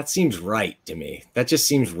 That seems right to me. That just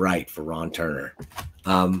seems right for Ron Turner.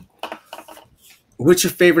 What's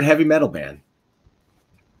your favorite heavy metal band?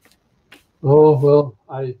 Oh, well,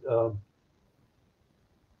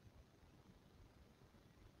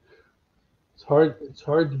 it's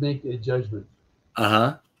hard to make a judgment.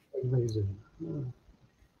 Well,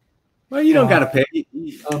 you don't got to pay.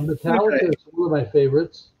 Metallica is one of my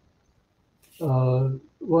favorites. One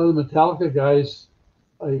of the Metallica guys,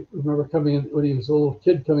 I remember coming in when he was a little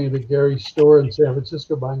kid, coming into Gary's store in San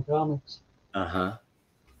Francisco buying comics.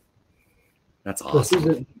 That's awesome.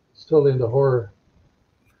 So he's totally into horror.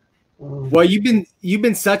 Well, you've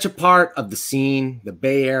been such a part of the scene, the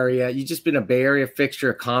Bay Area. You've just been a Bay Area fixture,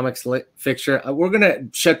 a comics fixture. We're gonna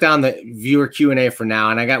shut down the viewer Q&A for now,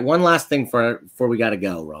 and I got one last thing before we got to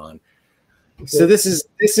go, Ron. Okay. So this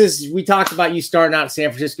is we talked about you starting out at San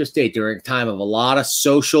Francisco State during a time of a lot of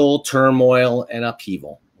social turmoil and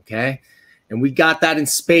upheaval. Okay, and we got that in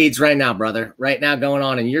spades right now, brother. Right now, going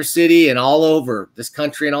on in your city and all over this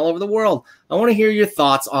country and all over the world. I want to hear your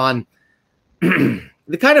thoughts on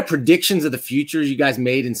the kind of predictions of the future you guys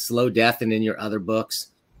made in Slow Death and in your other books,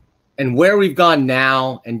 and where we've gone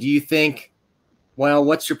now. And do you think, well,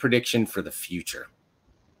 what's your prediction for the future?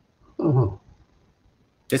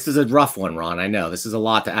 This is a rough one, Ron. I know this is a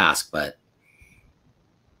lot to ask, but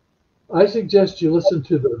I suggest you listen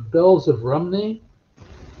to the Bells of Rumney,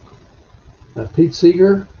 Pete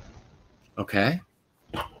Seeger. Okay.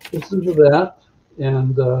 Listen to that,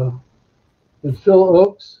 and Phil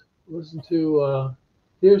Oakes. Listen to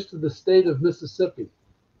Here's to the State of Mississippi.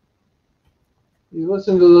 You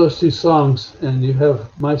listen to those two songs and you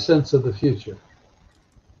have my sense of the future.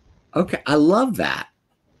 Okay, I love that.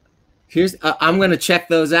 I'm going to check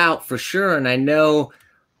those out for sure, and I know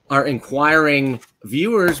our inquiring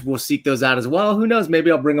viewers will seek those out as well. Who knows?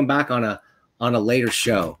 Maybe I'll bring them back on a later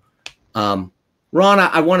show. Ron,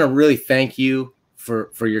 I want to really thank you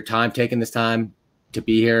for your time, taking this time to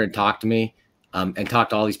be here and talk to me. And talk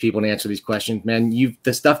to all these people and answer these questions, man.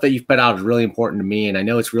 The stuff that you've put out is really important to me, and I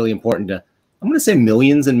know it's really important to, I'm going to say,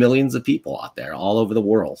 millions and millions of people out there all over the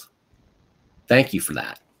world. Thank you for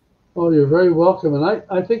that. Oh, you're very welcome. And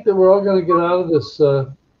I think that we're all going to get out of this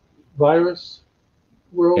virus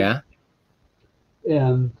world. Yeah.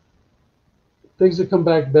 And things will come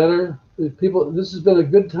back better. This has been a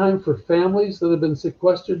good time for families that have been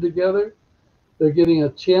sequestered together. They're getting a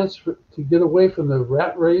chance to get away from the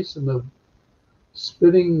rat race and the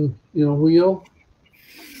spinning, wheel.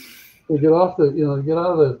 They get off get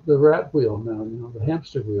out of the rat wheel now, the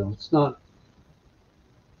hamster wheel. It's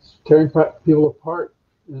tearing people apart,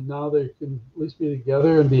 and now they can at least be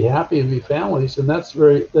together and be happy and be families, and that's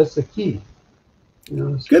the key. You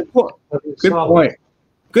know, good point. Good point.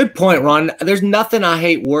 Good point, Ron. There's nothing I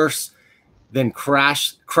hate worse than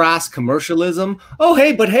crass commercialism. Oh,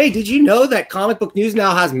 hey, but hey, did you know that Comic Book News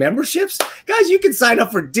now has memberships? Guys, you can sign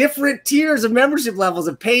up for different tiers of membership levels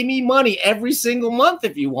and pay me money every single month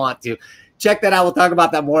if you want to. Check that out. We'll talk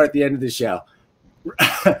about that more at the end of the show.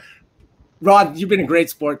 Ron, you've been a great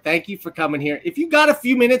sport. Thank you for coming here. If you got a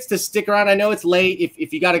few minutes to stick around, I know it's late.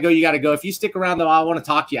 If you got to go, you got to go. If you stick around, though, I want to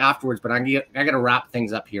talk to you afterwards, but I got to wrap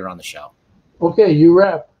things up here on the show. Okay, you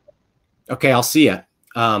wrap. Okay, I'll see you.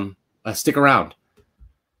 Stick around.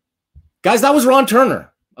 Guys, that was Ron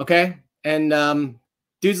Turner, okay? And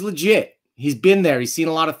dude's legit. He's been there. He's seen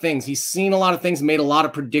a lot of things. He's seen a lot of things, made a lot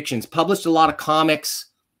of predictions, published a lot of comics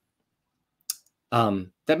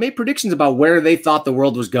that made predictions about where they thought the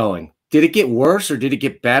world was going. Did it get worse or did it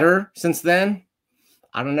get better since then?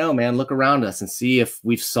 I don't know, man. Look around us and see if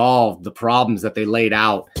we've solved the problems that they laid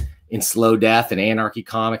out in Slow Death and Anarchy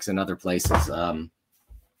Comics and other places.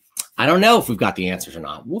 I don't know if we've got the answers or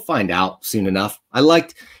not. We'll find out soon enough. I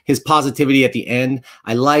liked his positivity at the end.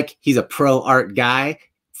 I like he's a pro art guy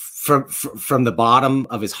from the bottom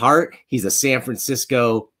of his heart. He's a San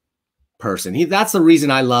Francisco person. That's the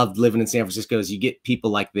reason I loved living in San Francisco is you get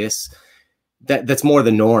people like this. That's more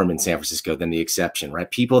the norm in San Francisco than the exception, right?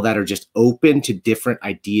 People that are just open to different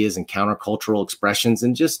ideas and countercultural expressions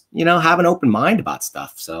and just, you know, have an open mind about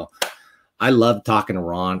stuff. So I loved talking to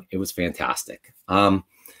Ron. It was fantastic.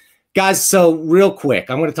 Guys, so real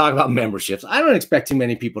quick, I'm going to talk about memberships. I don't expect too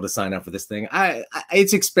many people to sign up for this thing.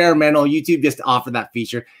 It's experimental. YouTube just offered that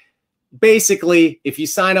feature. Basically, if you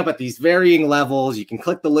sign up at these varying levels, you can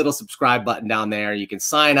click the little subscribe button down there. You can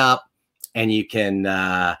sign up and you can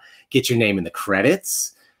get your name in the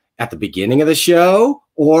credits at the beginning of the show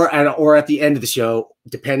or at the end of the show,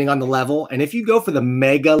 depending on the level. And if you go for the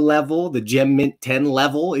mega level, the Gem Mint 10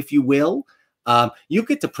 level, if you will, you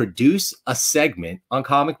get to produce a segment on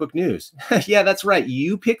Comic Book News. Yeah, that's right.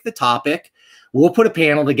 You pick the topic. We'll put a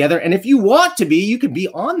panel together. And if you want to be, you can be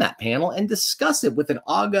on that panel and discuss it with an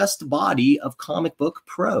august body of comic book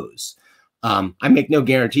pros. I make no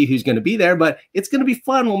guarantee who's going to be there, but it's going to be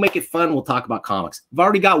fun. We'll make it fun. We'll talk about comics. I've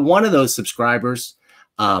already got one of those subscribers.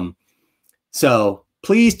 So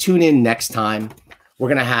please tune in next time. We're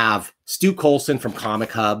going to have Stu Colson from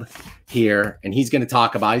Comic Hub here, and he's going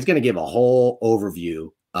to give a whole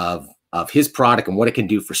overview of his product and what it can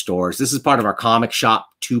do for stores. This is part of our Comic Shop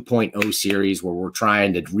 2.0 series where we're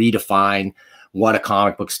trying to redefine what a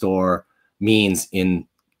comic book store means in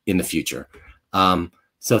the future.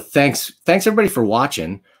 So thanks everybody for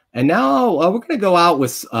watching. And now we're going to go out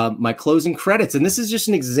with my closing credits. And this is just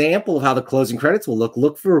an example of how the closing credits will look.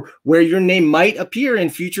 Look for where your name might appear in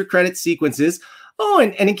future credit sequences. Oh,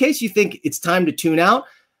 and in case you think it's time to tune out,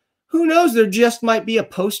 who knows? There just might be a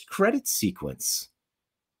post-credit sequence.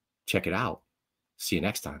 Check it out. See you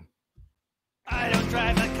next time. I don't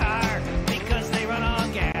drive a car because they run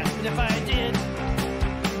on gas. But if I did,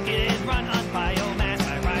 it'd run on biomass.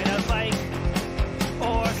 I ride a bike,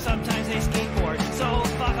 or sometimes they skateboard. So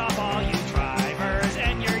fuck off all you drivers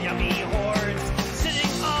and your yummy hordes.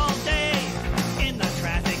 Sitting all day in the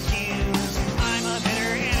traffic queues. I'm a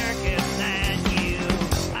better anarchist than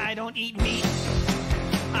you. I don't eat meat.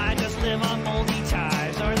 I just live on moldy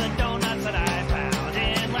chives or the donuts that I found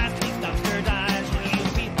in last week's dumpster dives. You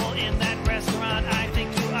people in that restaurant, I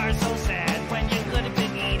think you are so sad when you could have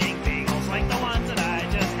been eating bagels like the ones that I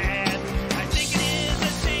just had. I think it is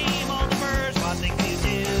a shame all the bourgeois things you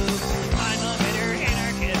do. I'm a better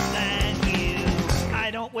anarchist than you.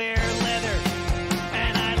 I don't wear leather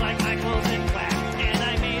and I like my clothes in black. And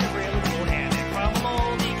I made a really cool hammock from a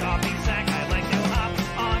moldy coffee sack. I like to hop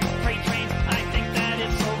on freight trains. I think that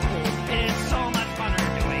is so cool. It's so much funner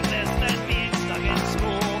doing this than being stuck in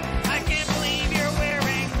school. I can't believe you're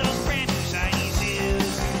wearing those brand new shiny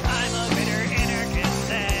shoes. I'm a better anarchist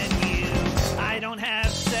than you. I don't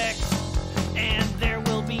have sex, and there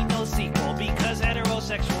will be no sequel because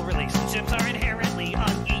heterosexual relationships are inherently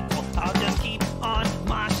unequal. I'll just keep on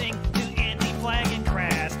moshing to anti-flag and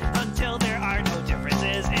crass until there are no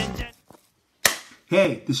differences in gender.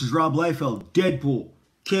 Hey, this is Rob Liefeld, Deadpool,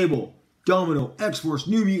 Cable, Domino, X-Force,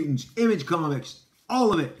 New Mutants, Image Comics,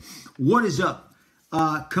 all of it. What is up?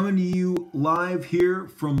 Coming to you live here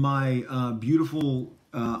from my beautiful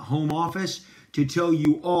home office to tell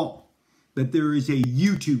you all that there is a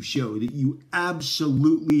YouTube show that you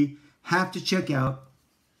absolutely have to check out.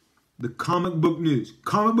 The Comic Book News.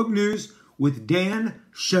 Comic Book News with Dan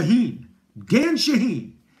Shaheen. Dan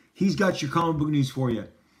Shaheen. He's got your comic book news for you.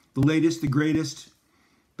 The latest, the greatest,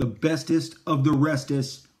 the bestest of the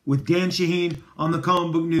restest with Dan Shaheen on the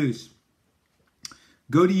Comic Book News.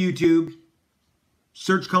 Go to YouTube,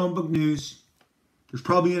 search Comic Book News. There's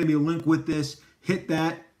probably going to be a link with this. Hit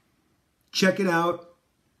that. Check it out.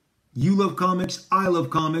 You love comics. I love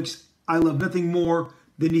comics. I love nothing more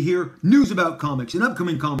than to hear news about comics and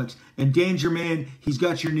upcoming comics. And Dan's your man. He's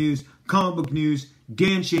got your news. Comic Book News.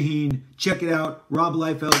 Dan Shaheen. Check it out. Rob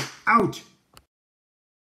Liefeld out.